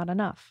fault. I'm not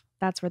enough.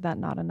 That's where that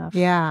not enough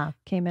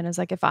came in. Is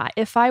like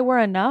if I were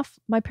enough,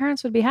 my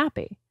parents would be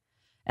happy.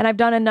 And I've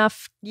done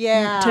enough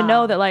to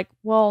know that like,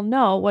 well,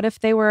 no, what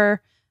if they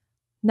were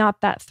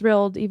not that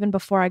thrilled even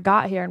before I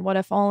got here? And what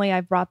if only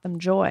I brought them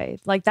joy?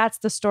 Like that's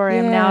the story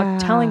I'm now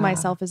telling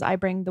myself is I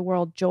bring the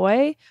world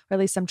joy, or at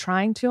least I'm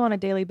trying to on a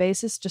daily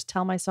basis, just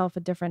tell myself a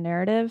different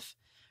narrative.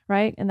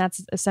 Right. And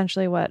that's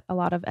essentially what a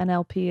lot of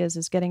NLP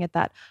is getting at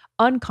that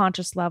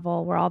unconscious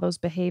level where all those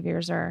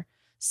behaviors are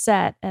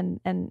set.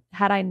 And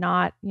had I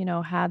not,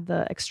 had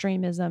the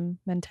extremism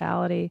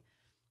mentality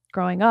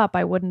growing up,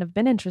 I wouldn't have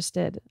been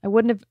interested. I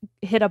wouldn't have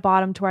hit a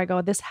bottom to where I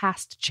go, this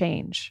has to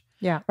change.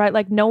 Yeah. Right.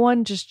 Like no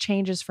one just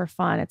changes for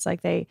fun. It's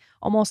like they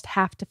almost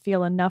have to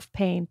feel enough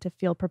pain to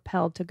feel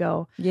propelled to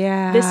go,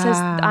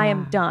 I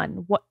am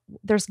done.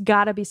 There's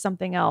gotta be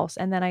something else.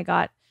 And then I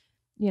got,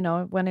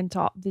 went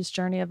into this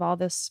journey of all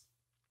this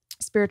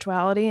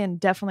spirituality and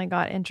definitely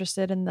got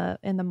interested in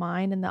the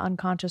mind and the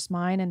unconscious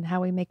mind and how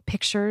we make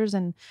pictures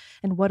and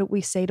what do we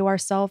say to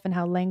ourselves and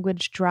how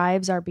language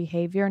drives our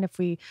behavior. And if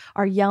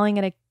we're yelling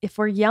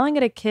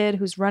at a kid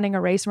who's running a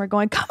race and we're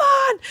going, come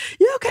on,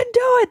 you can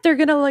do it, they're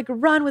gonna like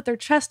run with their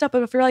chest up.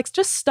 And if you're like,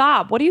 just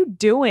stop, what are you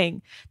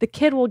doing? The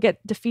kid will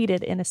get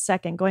defeated in a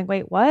second going,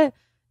 wait, what?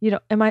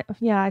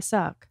 I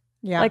suck.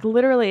 Yeah. Like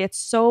literally it's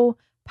so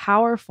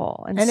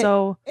powerful. And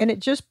it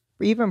just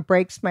even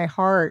breaks my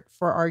heart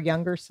for our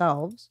younger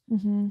selves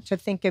to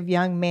think of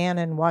young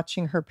Manon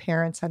watching her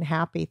parents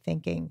unhappy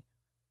thinking,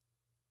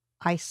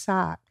 I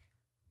suck.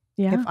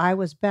 Yeah. If I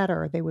was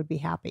better, they would be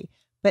happy.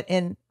 But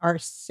in our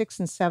 6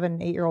 and 7,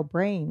 8-year-old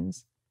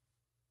brains,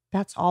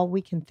 that's all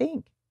we can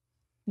think.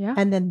 Yeah.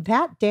 And then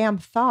that damn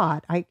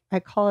thought, I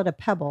call it a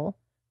pebble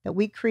that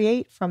we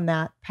create from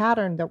that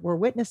pattern that we're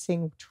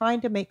witnessing,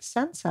 trying to make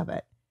sense of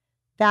it.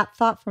 That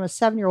thought from a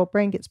 7-year-old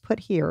brain gets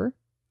put here,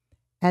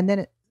 and then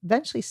it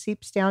eventually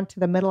seeps down to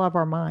the middle of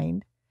our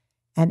mind.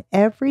 And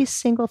every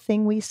single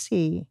thing we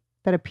see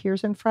that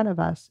appears in front of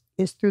us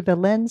is through the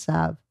lens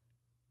of,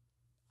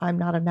 I'm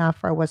not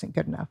enough or I wasn't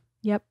good enough.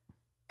 Yep.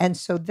 And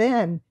so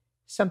then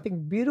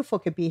something beautiful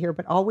could be here,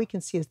 but all we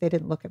can see is they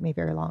didn't look at me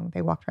very long.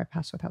 They walked right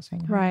past without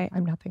saying, hi, right.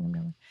 I'm nothing. I'm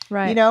nothing.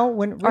 Right. You know,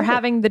 when or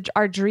having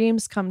our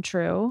dreams come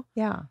true.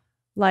 Yeah.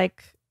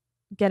 Like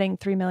getting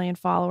 3 million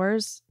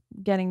followers,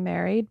 getting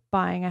married,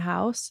 buying a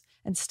house,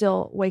 and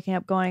still waking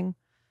up going,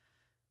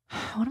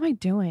 what am I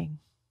doing?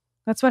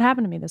 That's what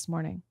happened to me this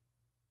morning.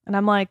 And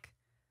I'm like,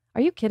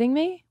 are you kidding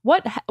me?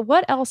 What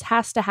else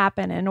has to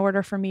happen in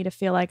order for me to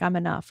feel like I'm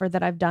enough or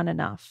that I've done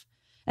enough?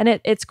 And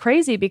it's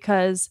crazy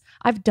because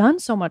I've done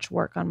so much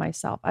work on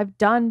myself. I've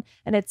done,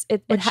 and it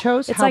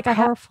shows it's how like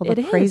powerful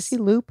the crazy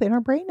loop in our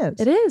brain is.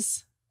 It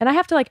is. And I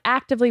have to like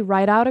actively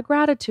write out a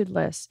gratitude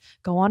list,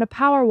 go on a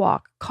power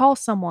walk, call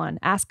someone,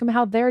 ask them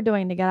how they're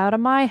doing to get out of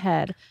my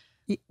head.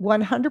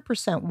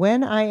 100%.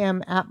 When I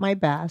am at my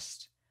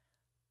best,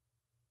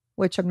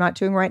 which I'm not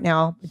doing right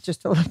now,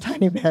 just a little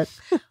tiny bit.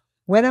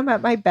 When I'm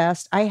at my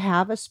best, I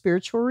have a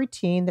spiritual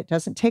routine that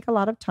doesn't take a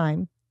lot of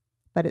time,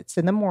 but it's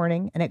in the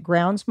morning and it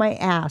grounds my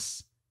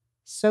ass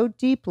so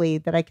deeply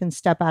that I can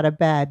step out of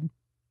bed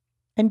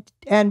and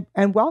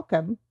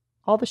welcome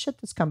all the shit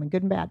that's coming,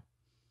 good and bad.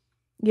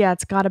 Yeah,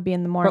 it's got to be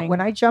in the morning. But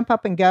when I jump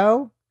up and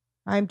go,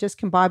 I'm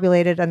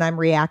discombobulated and I'm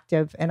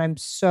reactive and I'm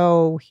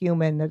so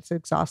human that it's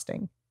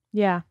exhausting.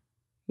 Yeah.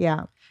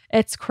 Yeah.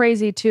 It's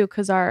crazy too,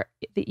 because the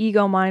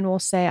ego mind will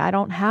say, I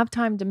don't have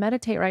time to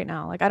meditate right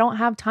now. Like, I don't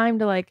have time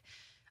to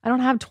I don't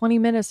have 20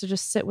 minutes to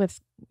just sit with,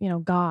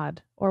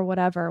 God or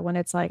whatever, when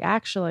it's like,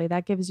 actually,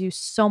 that gives you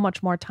so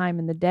much more time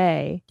in the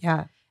day.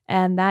 Yeah.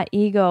 And that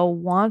ego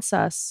wants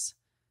us.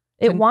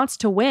 It wants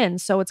to win.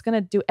 So it's going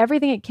to do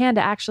everything it can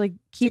to actually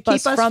keep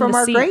us from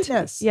our seat.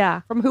 greatness.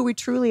 Yeah. From who we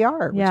truly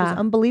are, which is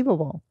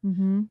unbelievable.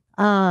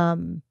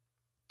 Mm-hmm.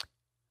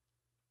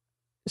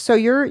 So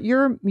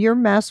your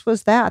mess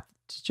was that,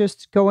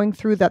 just going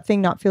through that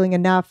thing, not feeling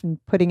enough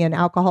and putting in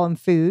alcohol and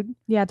food.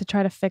 Yeah. To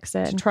try to fix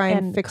it. To try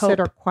and fix cope. it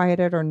or quiet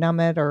it or numb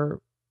it or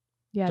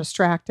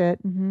distract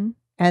it. Mm-hmm.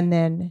 And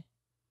then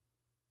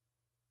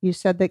you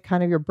said that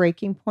kind of your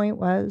breaking point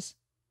was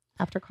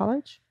after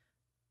college?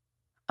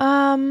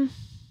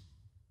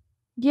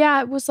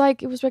 Yeah, it was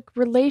like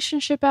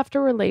relationship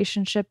after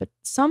relationship. But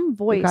some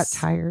voice. You got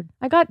tired.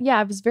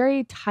 I was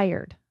very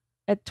tired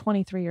at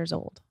 23 years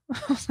old.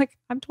 I was like,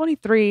 I'm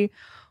 23.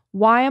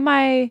 Why am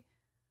I,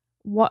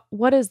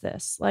 what is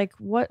this? Like,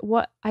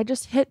 what, I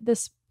just hit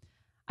this.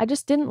 I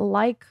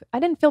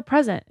didn't feel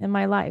present in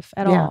my life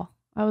at all.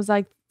 I was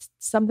like,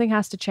 something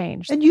has to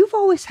change. And you've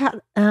always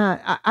had,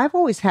 I've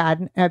always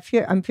had,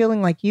 I'm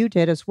feeling like you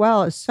did as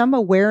well, is some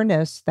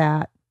awareness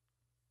that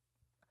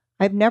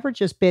I've never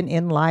just been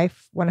in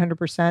life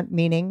 100%,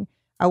 meaning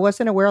I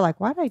wasn't aware, like,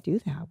 why did I do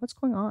that? What's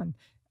going on?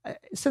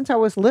 Since I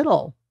was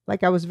little,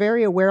 like I was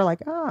very aware,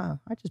 like, I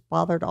just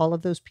bothered all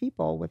of those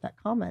people with that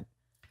comment.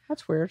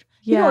 That's weird.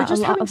 Yeah, or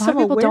just having some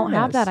people awareness. don't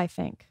have that, I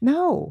think.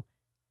 No.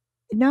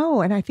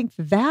 And I think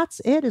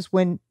that's it, is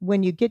when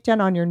you get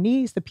down on your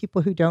knees, the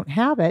people who don't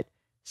have it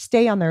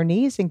stay on their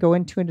knees and go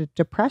into a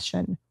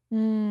depression.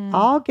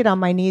 I'll get on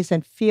my knees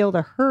and feel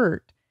the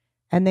hurt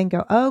and then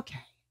go, okay,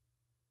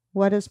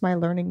 what is my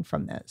learning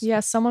from this? Yeah,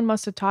 someone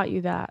must have taught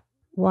you that.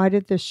 Why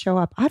did this show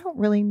up? I don't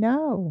really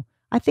know.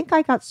 I think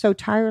I got so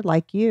tired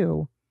like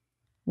you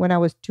when I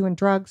was doing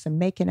drugs and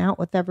making out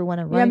with everyone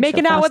and running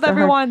making out with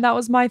everyone. That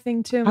was my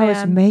thing too, man. I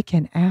was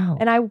making out.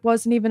 And I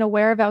wasn't even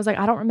aware of it. I was like,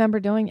 I don't remember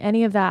doing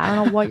any of that. I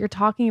don't know what you're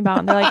talking about.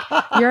 And they're like,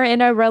 you're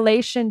in a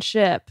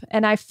relationship.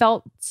 And I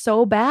felt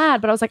so bad,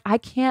 but I was like, I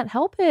can't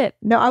help it.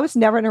 No, I was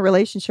never in a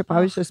relationship.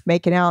 I was just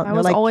making out. And I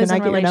was like, always can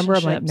I in get your number?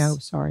 I'm like, no,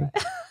 sorry.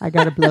 I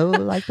got to blow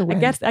like the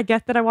wind. I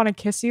guess that I want to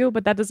kiss you,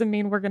 but that doesn't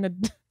mean we're going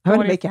to. I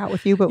want to make out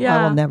with you, but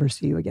I will never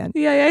see you again.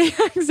 Yeah,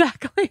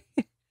 exactly.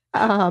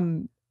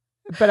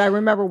 But I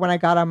remember when I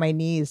got on my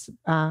knees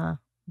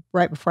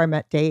right before I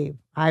met Dave,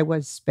 I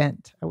was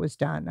spent. I was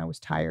done. I was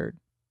tired.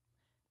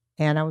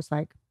 And I was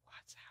like,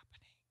 what's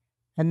happening?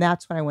 And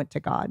that's when I went to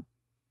God.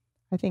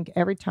 I think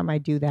every time I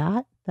do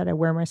that I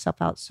wear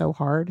myself out so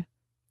hard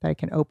that I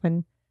can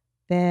open,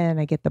 then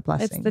I get the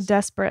blessings.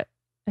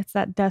 It's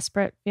that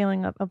desperate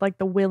feeling of like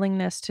the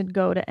willingness to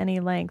go to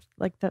any length,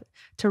 like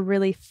to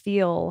really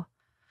feel.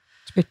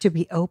 To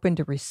be open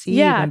to receive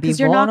and be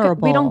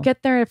vulnerable. We don't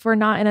get there if we're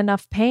not in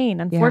enough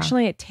pain.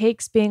 Unfortunately, it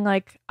takes being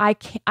like, I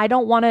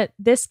don't want to,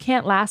 this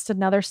can't last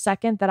another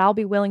second, that I'll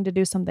be willing to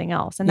do something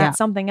else. And that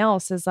something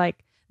else is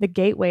like the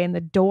gateway and the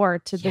door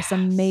to this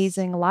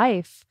amazing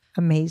life.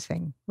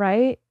 Amazing.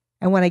 Right?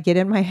 And when I get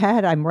in my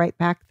head, I'm right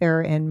back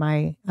there in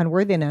my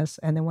unworthiness.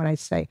 And then when I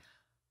say,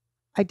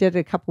 I did it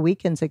a couple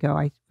weekends ago,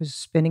 I was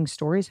spinning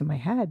stories in my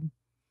head.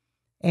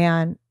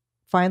 And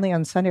finally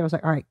on Sunday, I was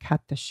like, all right,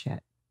 cut the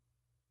shit.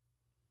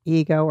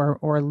 Ego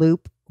or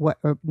loop,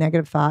 or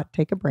negative thought,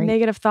 take a break.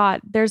 Negative thought.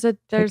 There's a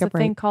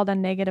thing called a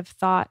negative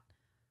thought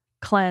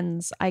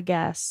cleanse, I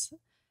guess.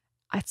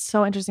 It's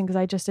so interesting because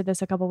I just did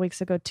this a couple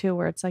weeks ago too,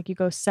 where it's like you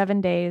go 7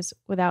 days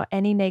without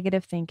any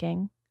negative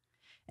thinking.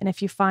 And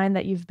if you find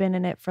that you've been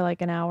in it for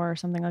like an hour or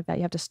something like that,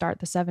 you have to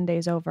start the 7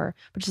 days over,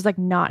 which is like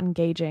not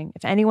engaging.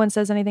 If anyone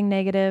says anything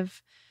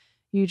negative,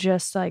 you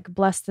just like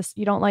bless this.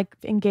 You don't like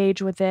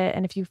engage with it.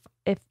 And if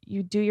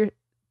you do your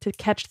to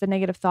catch the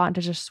negative thought and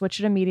to just switch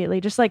it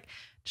immediately. Just like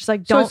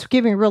don't. So it's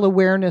giving real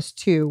awareness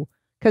too,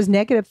 because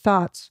negative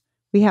thoughts,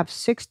 we have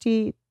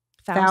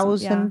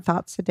 60,000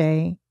 thoughts a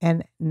day,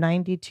 and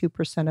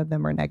 92% of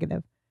them are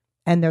negative.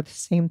 And they're the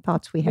same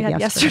thoughts we had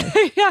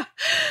yesterday. Yeah.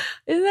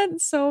 Isn't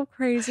that so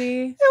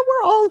crazy?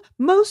 Yeah,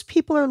 most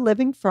people are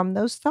living from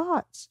those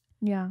thoughts.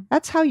 Yeah.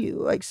 That's how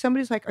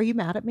somebody's like, are you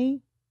mad at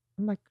me?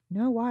 I'm like,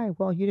 no, why?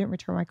 Well, you didn't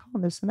return my call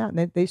and this and that.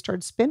 And they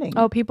start spinning.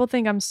 Oh, people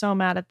think I'm so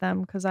mad at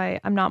them because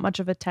I'm not much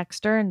of a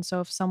texter. And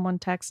so if someone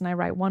texts and I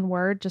write one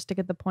word just to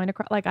get the point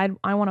across, like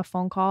I want a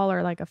phone call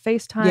or like a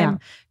FaceTime,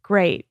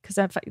 great. Because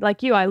if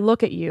like you, I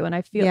look at you and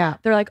I feel,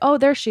 they're like, oh,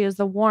 there she is,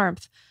 the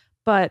warmth.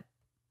 But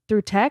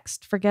through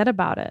text, forget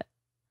about it.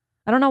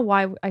 I don't know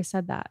why I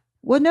said that.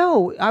 Well,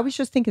 no, I was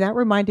just thinking that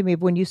reminded me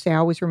of when you say I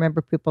always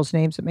remember people's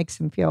names. It makes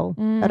them feel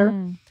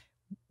better.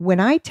 When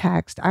I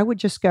text, I would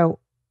just go,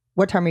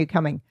 what time are you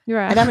coming?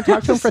 Right. And I haven't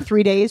talked to them for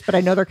 3 days, but I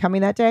know they're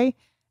coming that day.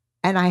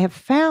 And I have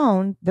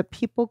found that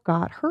people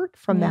got hurt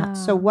from that.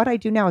 So what I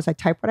do now is I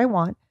type what I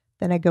want.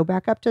 Then I go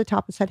back up to the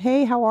top and said,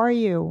 hey, how are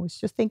you? I was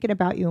just thinking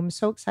about you. I'm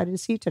so excited to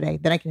see you today.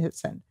 Then I can hit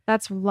send.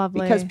 That's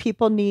lovely. Because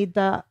people need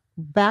the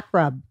back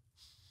rub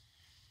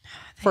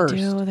first.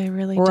 They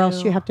really do. Or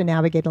else you have to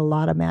navigate a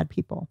lot of mad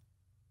people.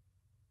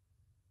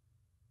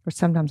 Or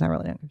sometimes I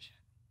really don't give a shit.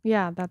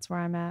 Yeah, that's where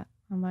I'm at.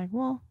 I'm like,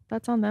 well,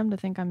 that's on them to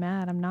think I'm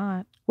mad. I'm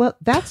not. Well,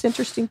 that's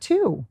interesting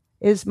too,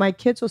 is my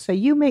kids will say,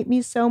 you make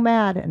me so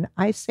mad. And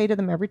I say to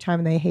them every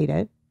time, and they hate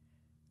it,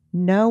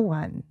 no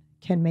one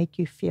can make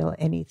you feel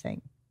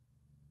anything.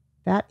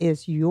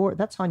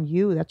 That's on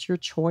you. That's your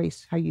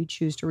choice, how you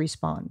choose to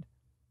respond.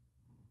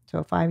 So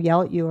if I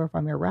yell at you or if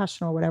I'm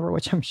irrational or whatever,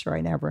 which I'm sure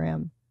I never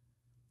am.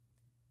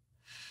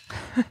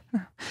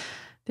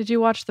 Did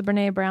you watch the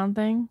Brene Brown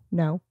thing?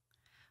 No.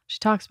 She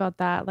talks about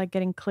that, like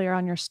getting clear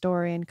on your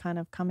story and kind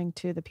of coming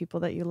to the people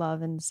that you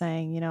love and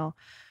saying,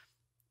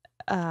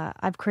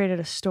 I've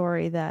created a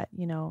story that,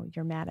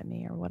 you're mad at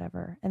me or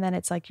whatever. And then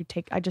it's like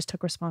I just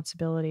took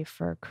responsibility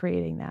for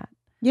creating that.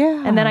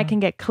 Yeah. And then I can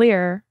get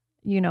clear,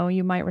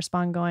 you might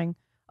respond going,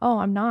 oh,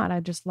 I'm not, I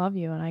just love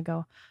you. And I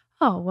go,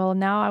 oh, well,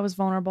 now I was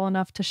vulnerable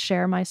enough to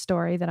share my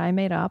story that I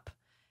made up.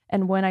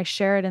 And when I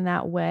share it in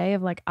that way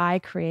of like, I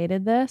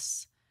created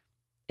this,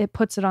 it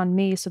puts it on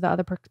me so the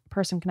other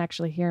person can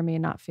actually hear me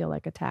and not feel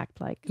like attacked.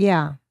 Like,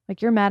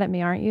 like you're mad at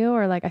me, aren't you?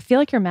 Or like, I feel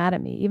like you're mad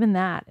at me. Even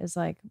that is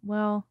like,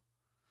 well,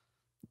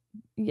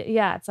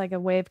 yeah, it's like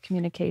a way of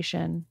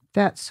communication.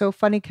 That's so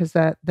funny because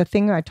the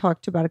thing I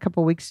talked about a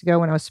couple of weeks ago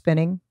when I was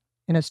spinning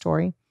in a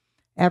story,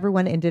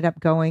 everyone ended up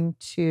going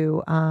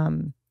to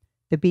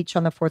the beach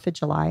on the 4th of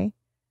July.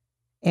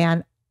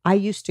 And I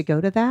used to go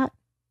to that.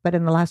 But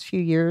in the last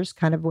few years,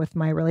 kind of with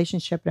my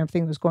relationship and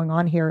everything that was going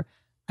on here,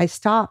 I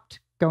stopped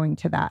going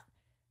to that.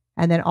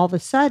 And then all of a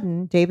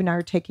sudden, Dave and I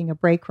are taking a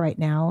break right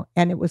now.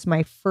 And it was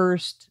my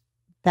first,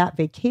 that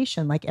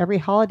vacation, like every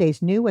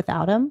holiday's new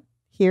without him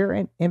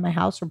here in my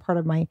house or part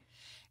of my,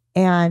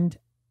 and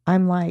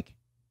I'm like,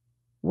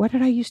 what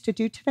did I used to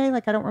do today?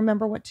 Like, I don't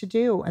remember what to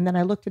do. And then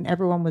I looked and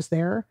everyone was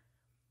there.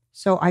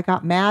 So I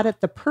got mad at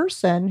the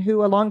person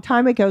who a long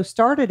time ago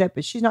started it,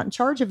 but she's not in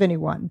charge of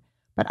anyone.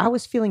 But I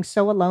was feeling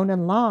so alone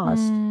and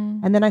lost.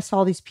 And then I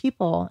saw these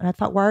people and I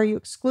thought, why are you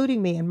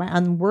excluding me? And my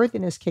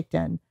unworthiness kicked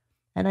in.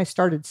 And I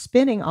started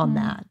spinning on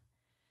that.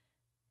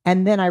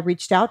 And then I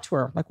reached out to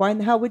her, like, why in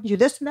the hell wouldn't you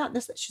this and that and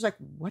this? She's like,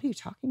 what are you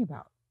talking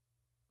about?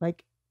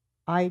 Like,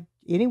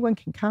 anyone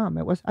can come.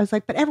 I was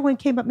like, but everyone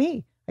came but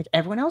me. Like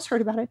everyone else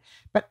heard about it,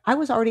 but I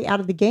was already out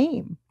of the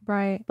game.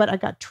 Right. But I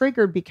got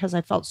triggered because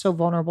I felt so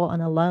vulnerable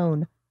and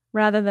alone.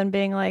 Rather than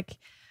being like,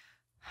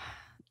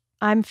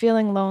 I'm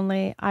feeling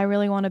lonely. I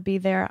really want to be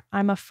there.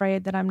 I'm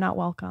afraid that I'm not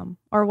welcome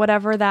or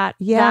whatever that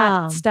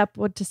step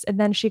would just, and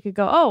then she could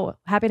go, oh,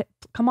 happy to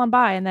come on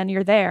by. And then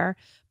you're there.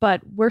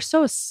 But we're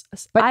so,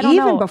 but I don't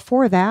even know.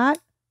 Before that,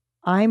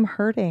 I'm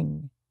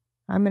hurting.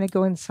 I'm going to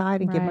go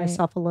inside and give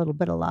myself a little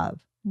bit of love.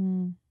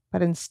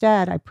 But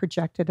instead I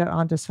projected it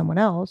onto someone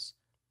else,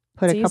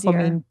 put a couple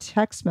mean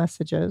text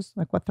messages,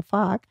 like what the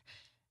fuck.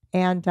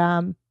 And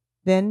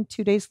then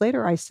 2 days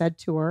later, I said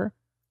to her,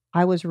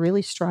 I was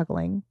really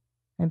struggling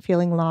and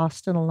feeling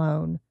lost and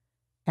alone.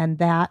 And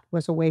that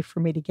was a way for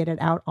me to get it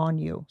out on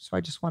you. So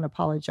I just want to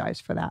apologize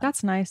for that.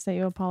 That's nice that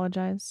you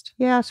apologized.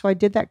 Yeah. So I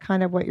did that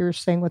kind of what you're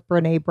saying with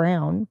Brene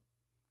Brown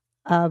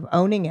of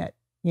owning it,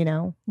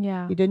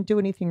 Yeah. You didn't do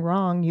anything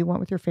wrong. You went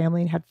with your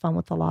family and had fun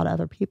with a lot of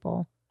other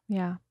people.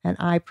 Yeah. And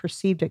I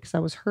perceived it because I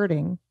was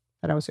hurting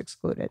that I was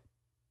excluded.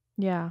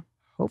 Yeah.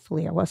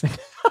 Hopefully I wasn't.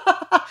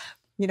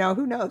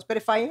 Who knows? But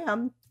if I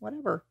am,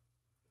 whatever.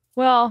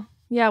 Well,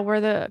 yeah,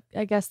 we're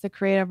I guess the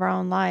creator of our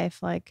own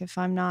life. Like if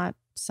I'm not,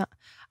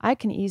 I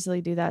can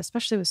easily do that,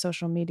 especially with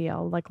social media.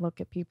 I'll like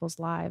look at people's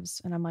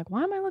lives and I'm like,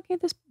 why am I looking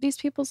at these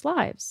people's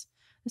lives?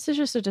 This is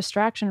just a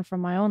distraction from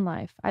my own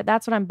life.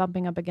 That's what I'm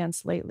bumping up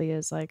against lately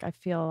is like, I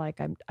feel like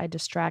I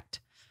distract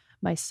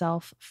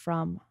myself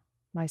from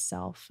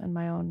myself and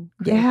my own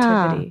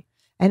creativity.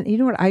 Yeah. And you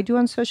know what I do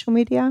on social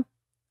media?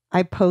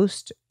 I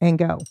post and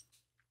go.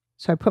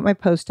 So I put my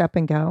post up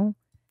and go.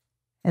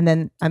 And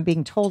then I'm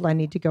being told I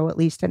need to go at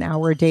least an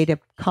hour a day to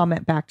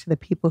comment back to the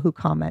people who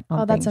comment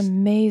on things. That's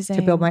amazing.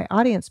 To build my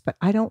audience. But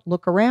I don't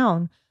look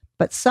around.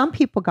 But some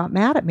people got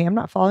mad at me. I'm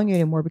not following you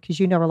anymore because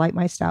you never like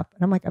my stuff.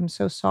 And I'm like, I'm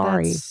so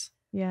sorry.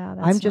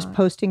 I'm just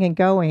posting and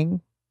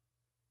going.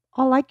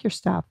 I'll like your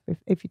stuff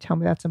if you tell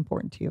me that's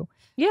important to you.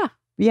 Yeah.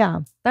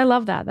 Yeah. I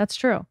love that. That's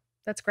true.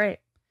 That's great.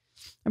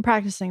 I'm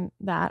practicing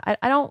that.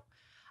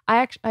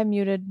 I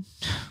muted.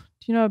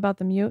 Do you know about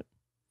the mute?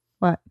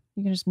 What?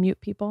 You can just mute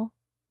people,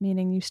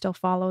 meaning you still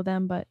follow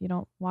them, but you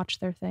don't watch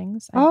their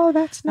things.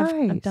 That's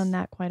nice. I've done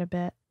that quite a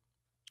bit.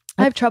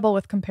 I have trouble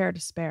with compare to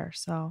spare.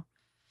 So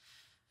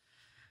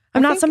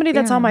I'm not somebody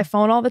that's on my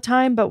phone all the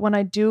time, but when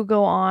I do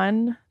go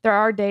on, there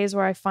are days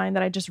where I find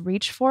that I just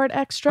reach for it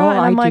extra. And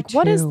I'm like,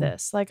 what is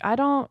this? Like,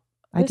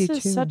 this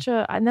is such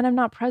a, and then I'm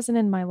not present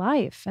in my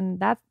life. And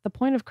that's the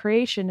point of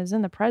creation is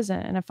in the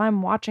present. And if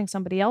I'm watching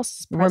somebody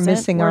else's present, we're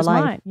missing our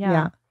life. Mine?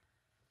 Yeah.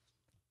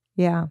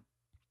 Yeah.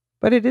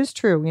 But it is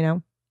true, you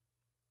know.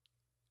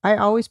 I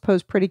always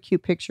post pretty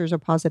cute pictures or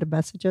positive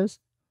messages.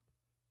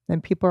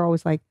 And people are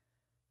always like,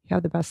 you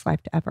have the best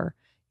life ever.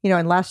 You know,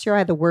 and last year I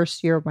had the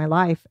worst year of my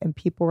life. And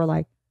people were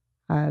like,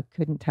 I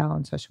couldn't tell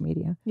on social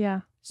media.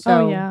 Yeah.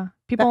 So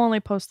people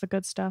only post the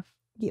good stuff.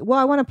 Well,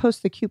 I want to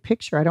post the cute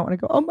picture. I don't want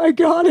to go, oh my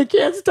God, I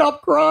can't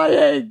stop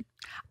crying.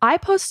 I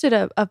posted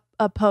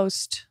a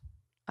post,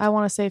 I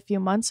want to say a few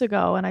months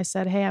ago. And I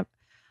said, hey,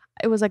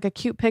 it was like a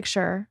cute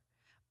picture.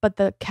 But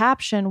the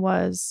caption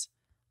was,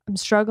 I'm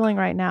struggling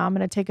right now. I'm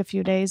going to take a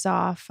few days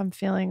off. I'm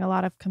feeling a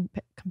lot of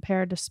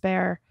compare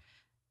despair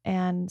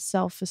and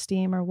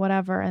self-esteem or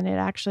whatever. And it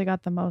actually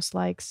got the most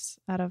likes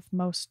out of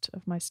most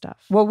of my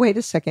stuff. Well, wait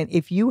a second.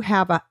 If you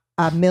have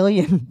a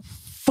million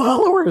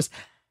followers,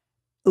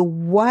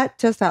 what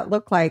does that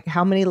look like?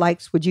 How many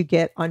likes would you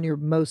get on your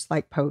most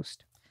liked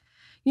post?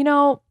 You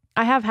know,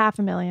 I have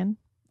 500,000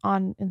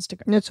 on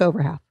Instagram. It's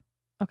over half.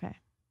 Okay.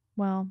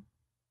 Well,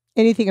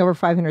 anything over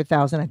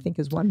 500,000, I think,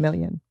 is 1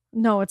 million.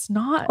 No, it's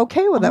not.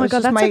 Okay, well, that was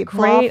just my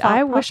great.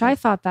 I wish I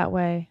thought that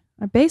way.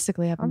 I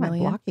basically have 1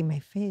 million. I'm blocking my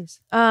face.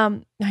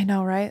 I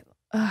know, right?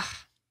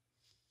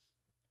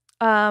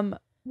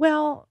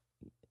 Well,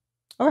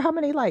 or how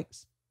many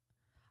likes?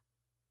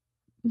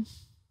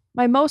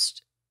 My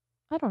most,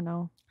 I don't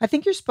know. I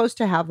think you're supposed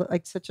to have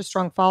like such a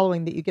strong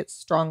following that you get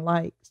strong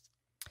likes.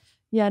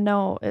 Yeah,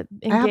 no. I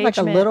have like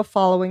a little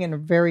following and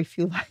very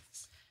few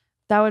likes.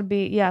 That would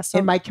be, So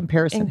in my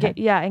comparison.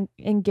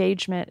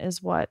 Engagement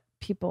is what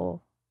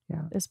people,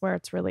 is where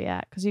it's really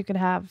at. Because you could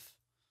have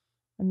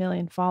 1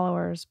 million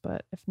followers,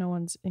 but if no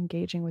one's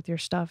engaging with your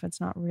stuff, it's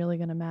not really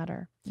going to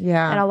matter.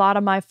 Yeah. And a lot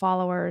of my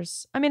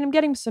followers, I mean, I'm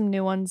getting some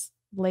new ones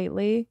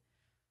lately.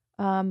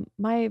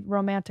 My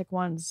romantic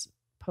ones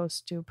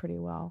posts do pretty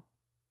well.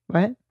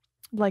 What?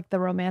 Like the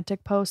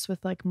romantic posts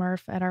with like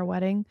Murph at our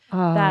wedding.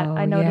 That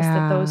I noticed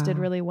that those did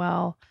really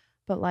well.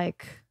 But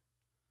like,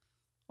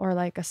 or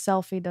like a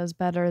selfie does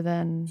better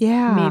than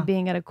me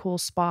being at a cool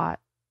spot.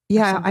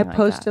 Yeah, I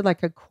posted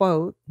like a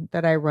quote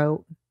that I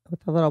wrote with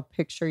a little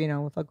picture, you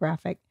know, with a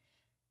graphic,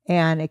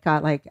 and it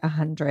got like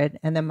 100.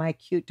 And then my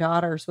cute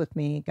daughters with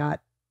me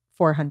got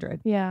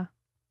 400. Yeah.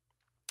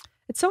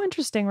 It's so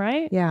interesting,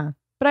 right? Yeah.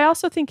 But I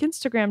also think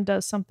Instagram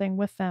does something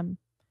with them.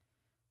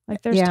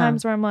 Like there's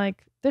times where I'm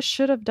like, this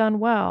should have done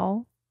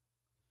well.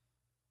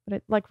 But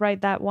it like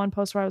that one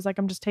post where I was like,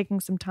 I'm just taking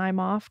some time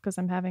off because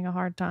I'm having a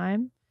hard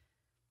time.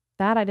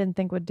 That I didn't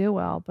think would do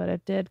well, but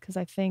it did because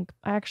I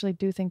actually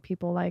do think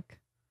people like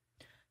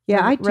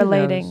I do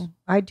relating. Those.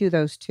 I do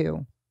those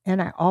too. And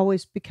I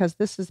always, because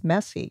this is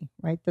messy,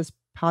 right? This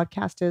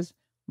podcast is,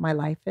 my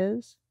life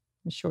is,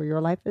 I'm sure your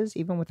life is,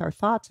 even with our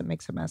thoughts, it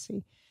makes it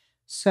messy.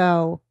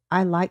 So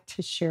I like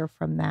to share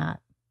from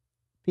that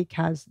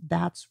because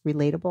that's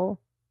relatable.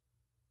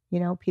 You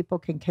know, people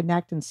can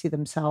connect and see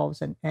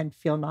themselves and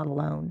feel not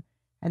alone.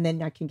 And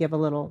then I can give a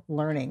little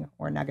learning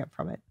or nugget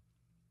from it.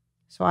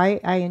 So I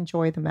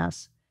enjoy the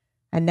mess.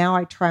 And now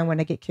I try, when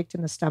I get kicked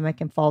in the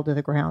stomach and fall to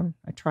the ground,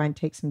 I try and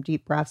take some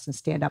deep breaths and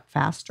stand up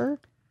faster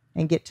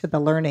and get to the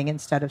learning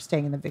instead of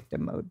staying in the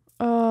victim mode.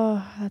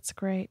 Oh, that's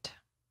great.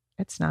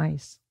 It's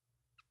nice.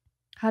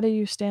 How do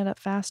you stand up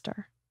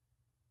faster?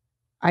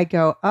 I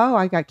go, oh,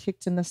 I got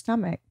kicked in the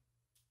stomach.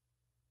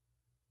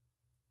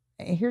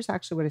 And here's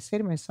actually what I say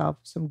to myself.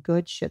 Some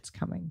good shit's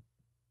coming.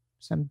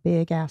 Some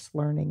big ass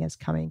learning is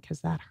coming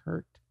because that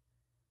hurt.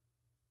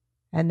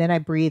 And then I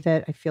breathe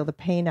it. I feel the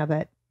pain of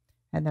it.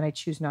 And then I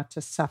choose not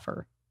to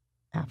suffer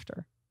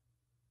after.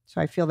 So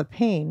I feel the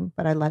pain,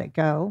 but I let it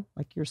go.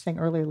 Like you were saying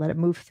earlier, let it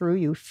move through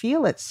you.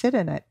 Feel it, sit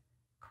in it,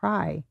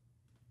 cry.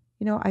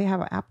 You know, I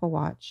have an Apple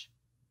Watch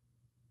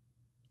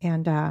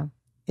and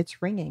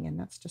it's ringing and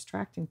that's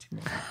distracting to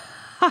me.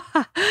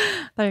 I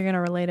thought you were going to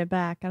relate it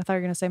back. I thought you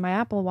were going to say my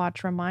Apple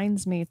Watch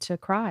reminds me to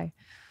cry.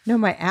 No,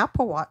 my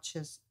Apple Watch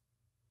is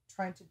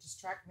trying to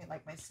distract me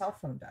like my cell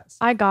phone does.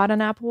 I got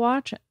an Apple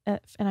Watch and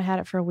I had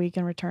it for a week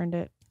and returned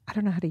it. I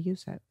don't know how to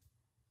use it.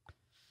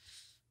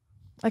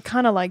 I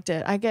kind of liked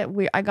it. I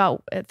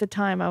got at the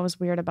time I was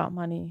weird about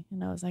money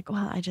and I was like,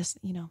 well, I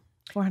just,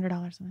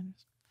 $400.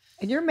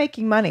 And you're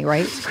making money,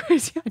 right? It's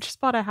crazy. I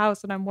just bought a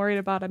house and I'm worried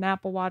about an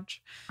Apple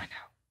Watch. I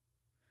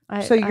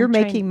know. So you're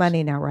making trained.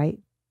 money now, right?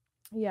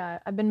 Yeah.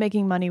 I've been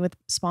making money with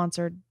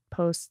sponsored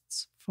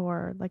posts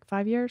for like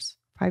 5 years.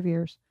 5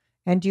 years.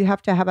 And do you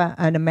have to have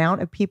an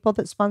amount of people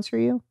that sponsor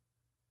you?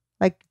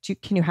 Like,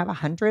 can you have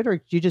 100 or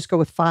do you just go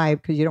with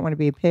 5 because you don't want to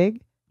be a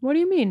pig? What do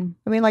you mean?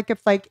 I mean, like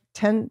if like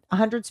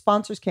 100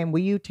 sponsors came,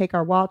 will you take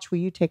our watch? Will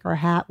you take our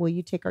hat? Will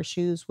you take our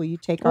shoes? Will you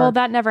take our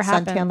that never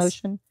happens. suntan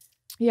lotion?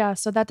 Yeah,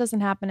 so that doesn't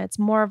happen. It's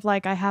more of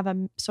like I have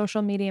a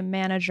social media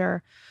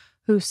manager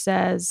who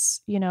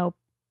says, you know,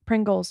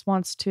 Pringles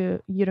wants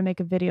you to make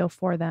a video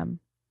for them,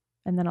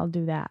 and then I'll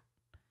do that.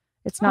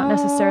 It's not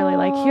necessarily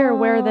like, here,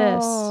 wear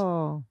this.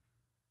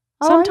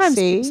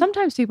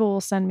 Sometimes people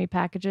will send me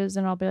packages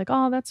and I'll be like,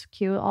 oh, that's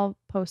cute. I'll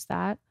post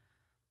that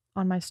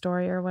on my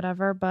story or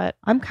whatever. But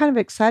I'm kind of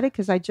excited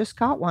because I just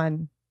got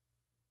one.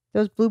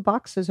 Those blue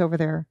boxes over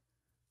there.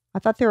 I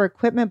thought they were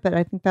equipment, but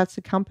I think that's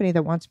the company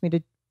that wants me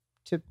to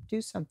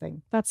do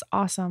something. That's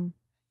awesome.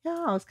 Yeah,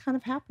 I was kind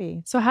of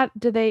happy. So how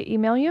did they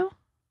email you?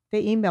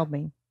 They emailed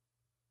me.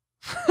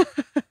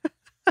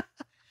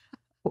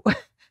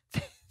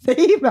 They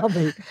emailed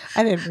me.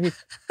 I didn't read.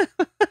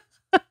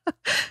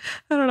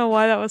 I don't know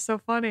why that was so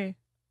funny.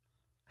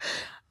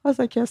 I was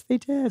like, yes, they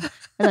did.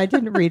 And I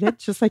didn't read it,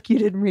 just like you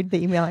didn't read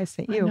the email I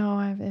sent you. No,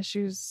 I have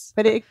issues.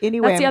 But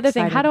anyway, that's the other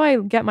thing. How do I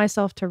get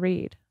myself to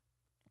read?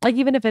 Like,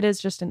 even if it is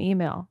just an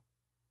email.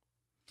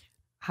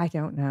 I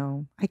don't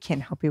know. I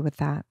can't help you with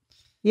that.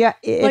 Yeah,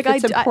 if like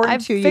it's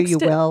important to you, you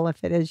will.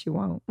 If it is, you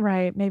won't.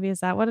 Right. Maybe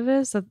is that what it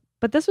is? So,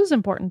 but this was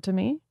important to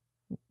me.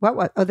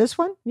 What? Oh, this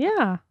one?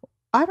 Yeah.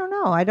 I don't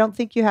know. I don't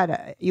think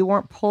you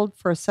weren't pulled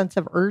for a sense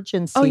of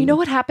urgency. Oh, you know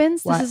what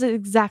happens? What? This is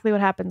exactly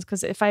what happens.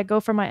 Because if I go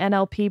for my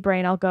NLP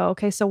brain, I'll go,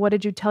 okay, so what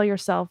did you tell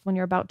yourself when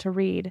you're about to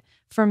read?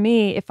 For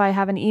me, if I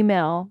have an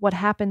email, what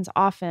happens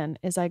often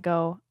is I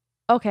go,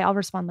 okay, I'll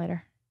respond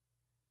later.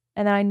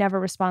 And then I never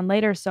respond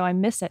later, so I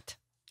miss it.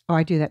 Oh,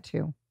 I do that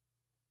too.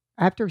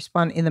 I have to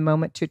respond in the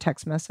moment to a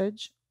text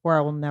message or I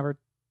will never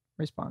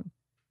respond.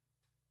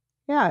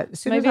 Yeah.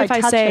 As soon Maybe as if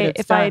I touch say, it,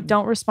 it's I done.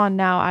 don't respond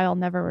now, I'll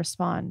never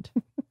respond.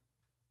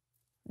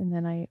 And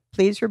then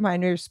please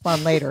remind me to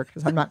respond later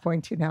because I'm not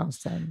going to now,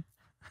 son.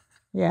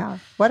 Yeah.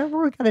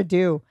 Whatever we got to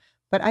do.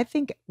 But I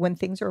think when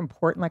things are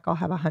important, like I'll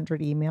have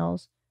 100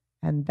 emails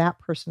and that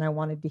person I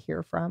wanted to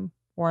hear from,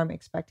 or I'm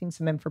expecting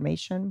some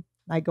information,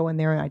 I go in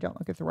there and I don't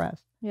look at the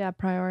rest. Yeah.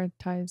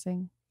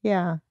 Prioritizing.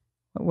 Yeah.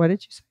 What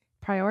did you say?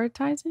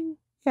 Prioritizing?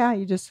 Yeah.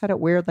 You just said it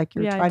weird. Like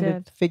you're trying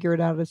to figure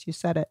it out as you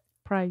said it.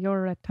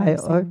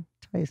 Prioritizing.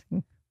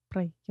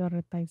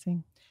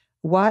 Prioritizing.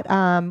 What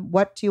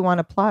do you want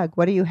to plug?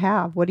 What do you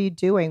have? What are you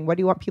doing? What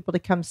do you want people to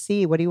come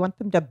see? What do you want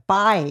them to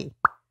buy?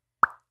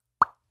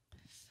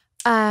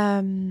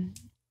 Let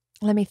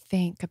me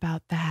think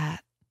about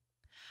that.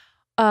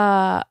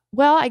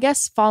 Well, I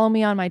guess follow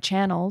me on my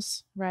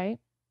channels, right?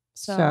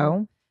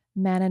 So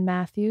Manon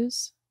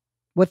Mathews.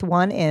 With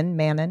one N,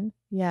 Manon.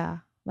 Yeah,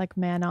 like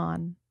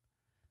Manon.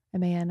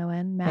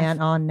 Manon.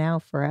 Manon now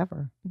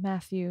forever.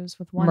 Mathews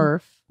with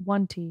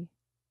one T.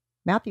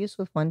 Matthews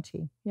with one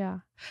T. Yeah.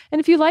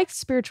 And if you like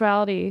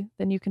spirituality,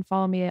 then you can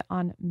follow me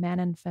on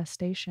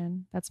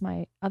Manifestation. That's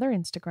my other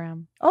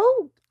Instagram.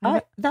 Oh,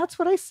 that's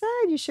what I said.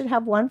 You should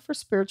have one for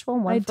spiritual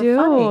and one for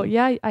funny. I do.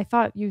 Yeah. I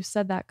thought you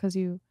said that because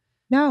you.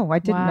 No, I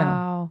didn't know.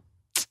 Wow.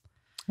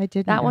 I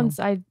didn't know. That one's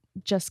I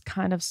just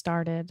kind of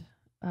started.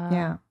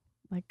 Yeah.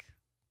 Like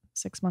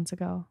 6 months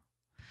ago.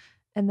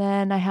 And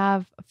then I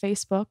have a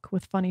Facebook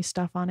with funny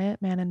stuff on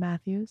it, Manon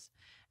Mathews.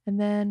 And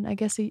then I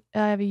guess I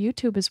have a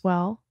YouTube as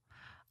well.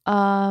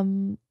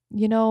 You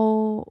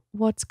know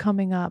what's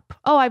coming up?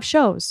 Oh, I have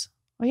shows.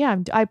 Oh yeah,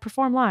 I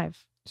perform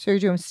live. So you're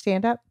doing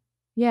stand-up?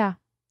 Yeah,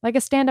 like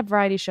a stand-up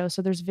variety show.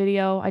 So there's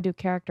video, I do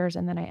characters,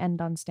 and then I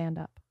end on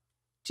stand-up.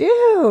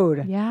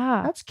 Dude.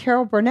 Yeah. That's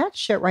Carol Burnett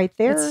shit right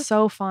there. It's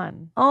so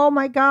fun. Oh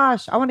my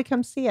gosh. I want to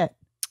come see it.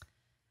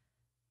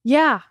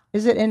 Yeah.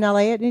 Is it in LA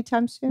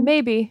anytime soon?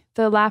 Maybe.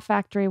 The Laugh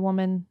Factory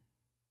woman.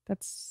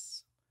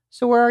 That's.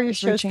 So where are your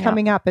shows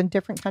coming up in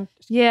different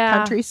countries?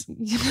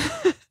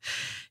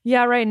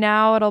 Yeah, right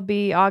now it'll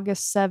be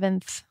August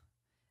 7th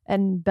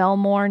in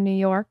Belmore, New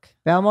York.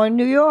 Belmore,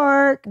 New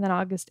York. And then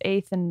August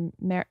 8th in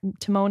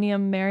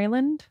Timonium,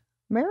 Maryland.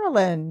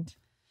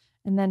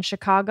 And then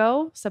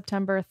Chicago,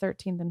 September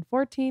 13th and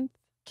 14th.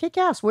 Kick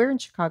ass. Where in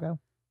Chicago?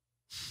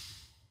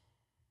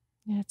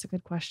 Yeah, it's a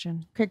good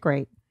question. Okay,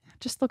 great.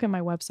 Just look at my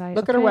website.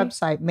 Look at our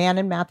website,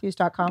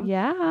 manonmathews.com.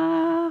 Yeah.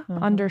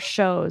 Mm-hmm. Under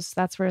shows.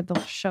 That's where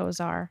the shows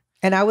are.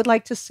 And I would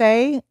like to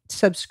say,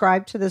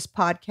 subscribe to this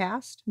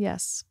podcast.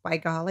 Yes. By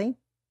golly.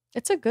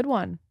 It's a good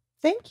one.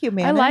 Thank you,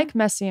 man. I like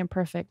Messy and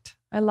Perfect.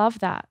 I love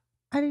that.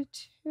 I do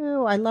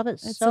too. I love it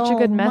so much. It's such a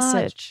good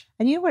message.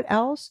 And you know what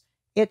else?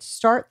 It's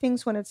start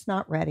things when it's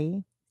not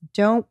ready.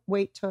 Don't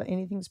wait till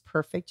anything's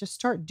perfect. Just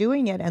start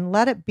doing it and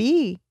let it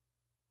be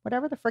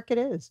whatever the frick it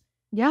is.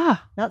 Yeah.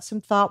 Not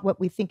some thought what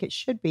we think it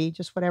should be,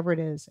 just whatever it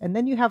is. And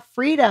then you have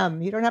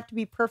freedom. You don't have to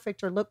be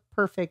perfect or look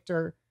perfect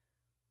or...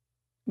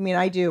 I mean,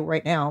 I do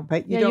right now,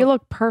 but you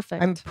look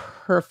perfect. I'm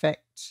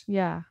perfect.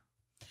 out.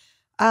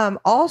 Yeah.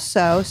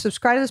 Also,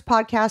 subscribe to this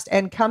podcast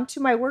and come to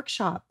my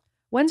workshop.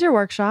 When's your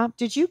workshop?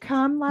 Did you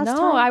come last time?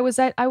 No, I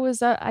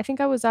think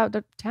I was out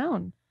of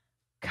town.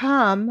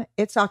 Come.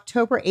 It's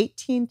October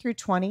 18 through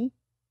 20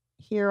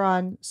 here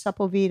on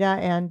Sepulveda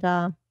and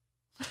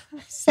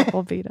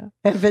Sepulveda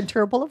and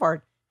Ventura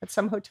Boulevard at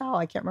some hotel.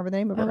 I can't remember the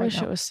name of it. I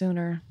wish it was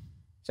sooner.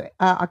 So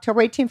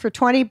October 18th for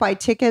 20. Buy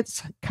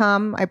tickets.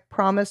 Come. I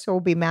promise there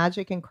will be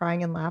magic and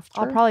crying and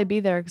laughter. I'll probably be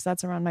there because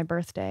that's around my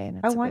birthday.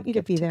 And I want you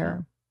to be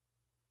there.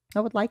 I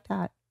would like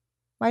that.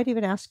 I'd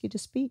even ask you to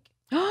speak.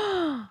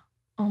 Oh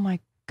my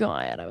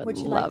God. I would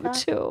love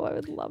to. I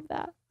would love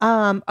that.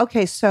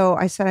 Okay. So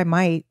I said I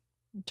might.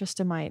 Just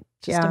a might.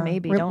 Just a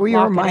maybe. Don't will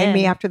you remind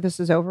me after this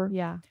is over?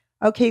 Yeah.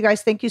 Okay, you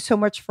guys, thank you so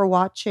much for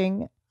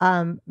watching.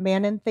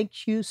 Manon,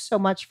 thank you so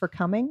much for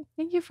coming.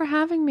 Thank you for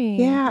having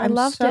me. Yeah, I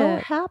loved it. I'm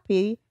so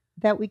happy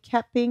that we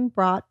kept being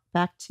brought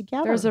back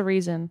together. There's a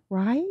reason.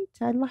 Right?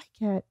 I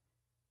like it.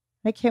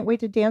 I can't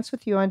wait to dance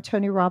with you on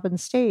Tony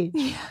Robbins' stage.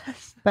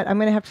 Yes. But I'm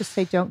going to have to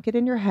say, don't get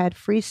in your head,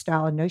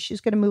 freestyle. I know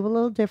she's going to move a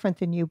little different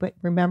than you, but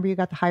remember, you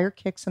got the higher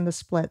kicks and the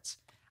splits.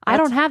 I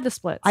don't have the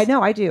splits. I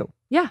know, I do.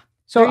 Yeah.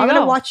 So I'm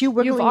going to watch you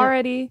wiggle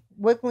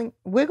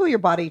your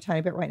body a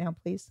tiny bit right now,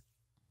 please.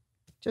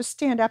 Just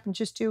stand up and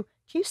just do.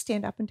 Can you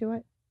stand up and do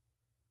it?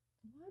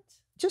 What?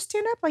 Just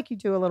stand up like you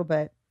do a little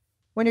bit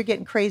when you're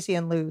getting crazy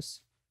and loose.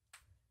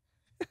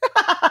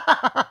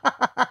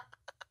 I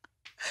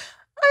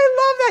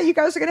love that. You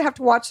guys are going to have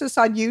to watch this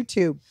on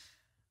YouTube.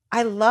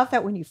 I love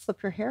that when you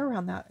flip your hair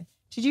around that.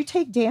 Did you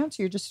take dance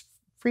or you're just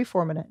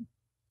freeforming it?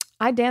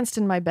 I danced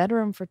in my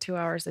bedroom for 2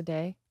 hours a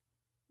day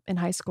in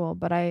high school,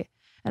 but I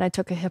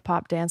took a hip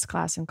hop dance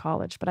class in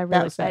college, but I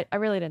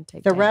really didn't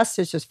take the rest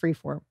is just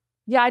freeform.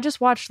 Yeah, I just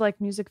watched like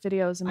music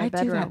videos in my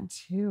bedroom. I do that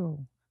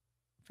too.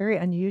 Very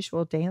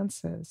unusual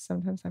dances.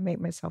 Sometimes I make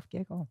myself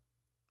giggle.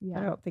 Yeah.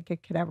 I don't think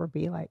it could ever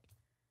be like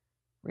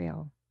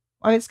real.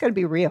 I mean, it's got to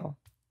be real.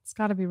 It's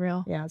got to be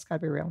real. Yeah, it's got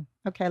to be real.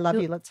 Okay, I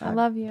love you. Let's hug. I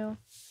love you.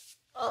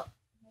 Oh.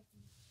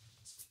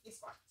 He's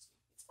fine.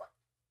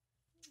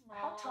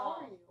 How tall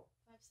are you?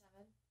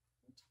 5'7".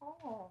 You're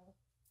tall.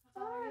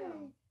 How tall are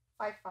you?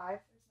 5'5".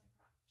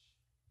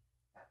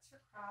 That's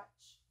her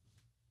crotch.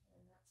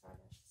 And that's our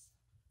next.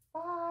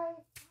 Bye.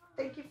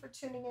 Thank you for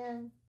tuning in.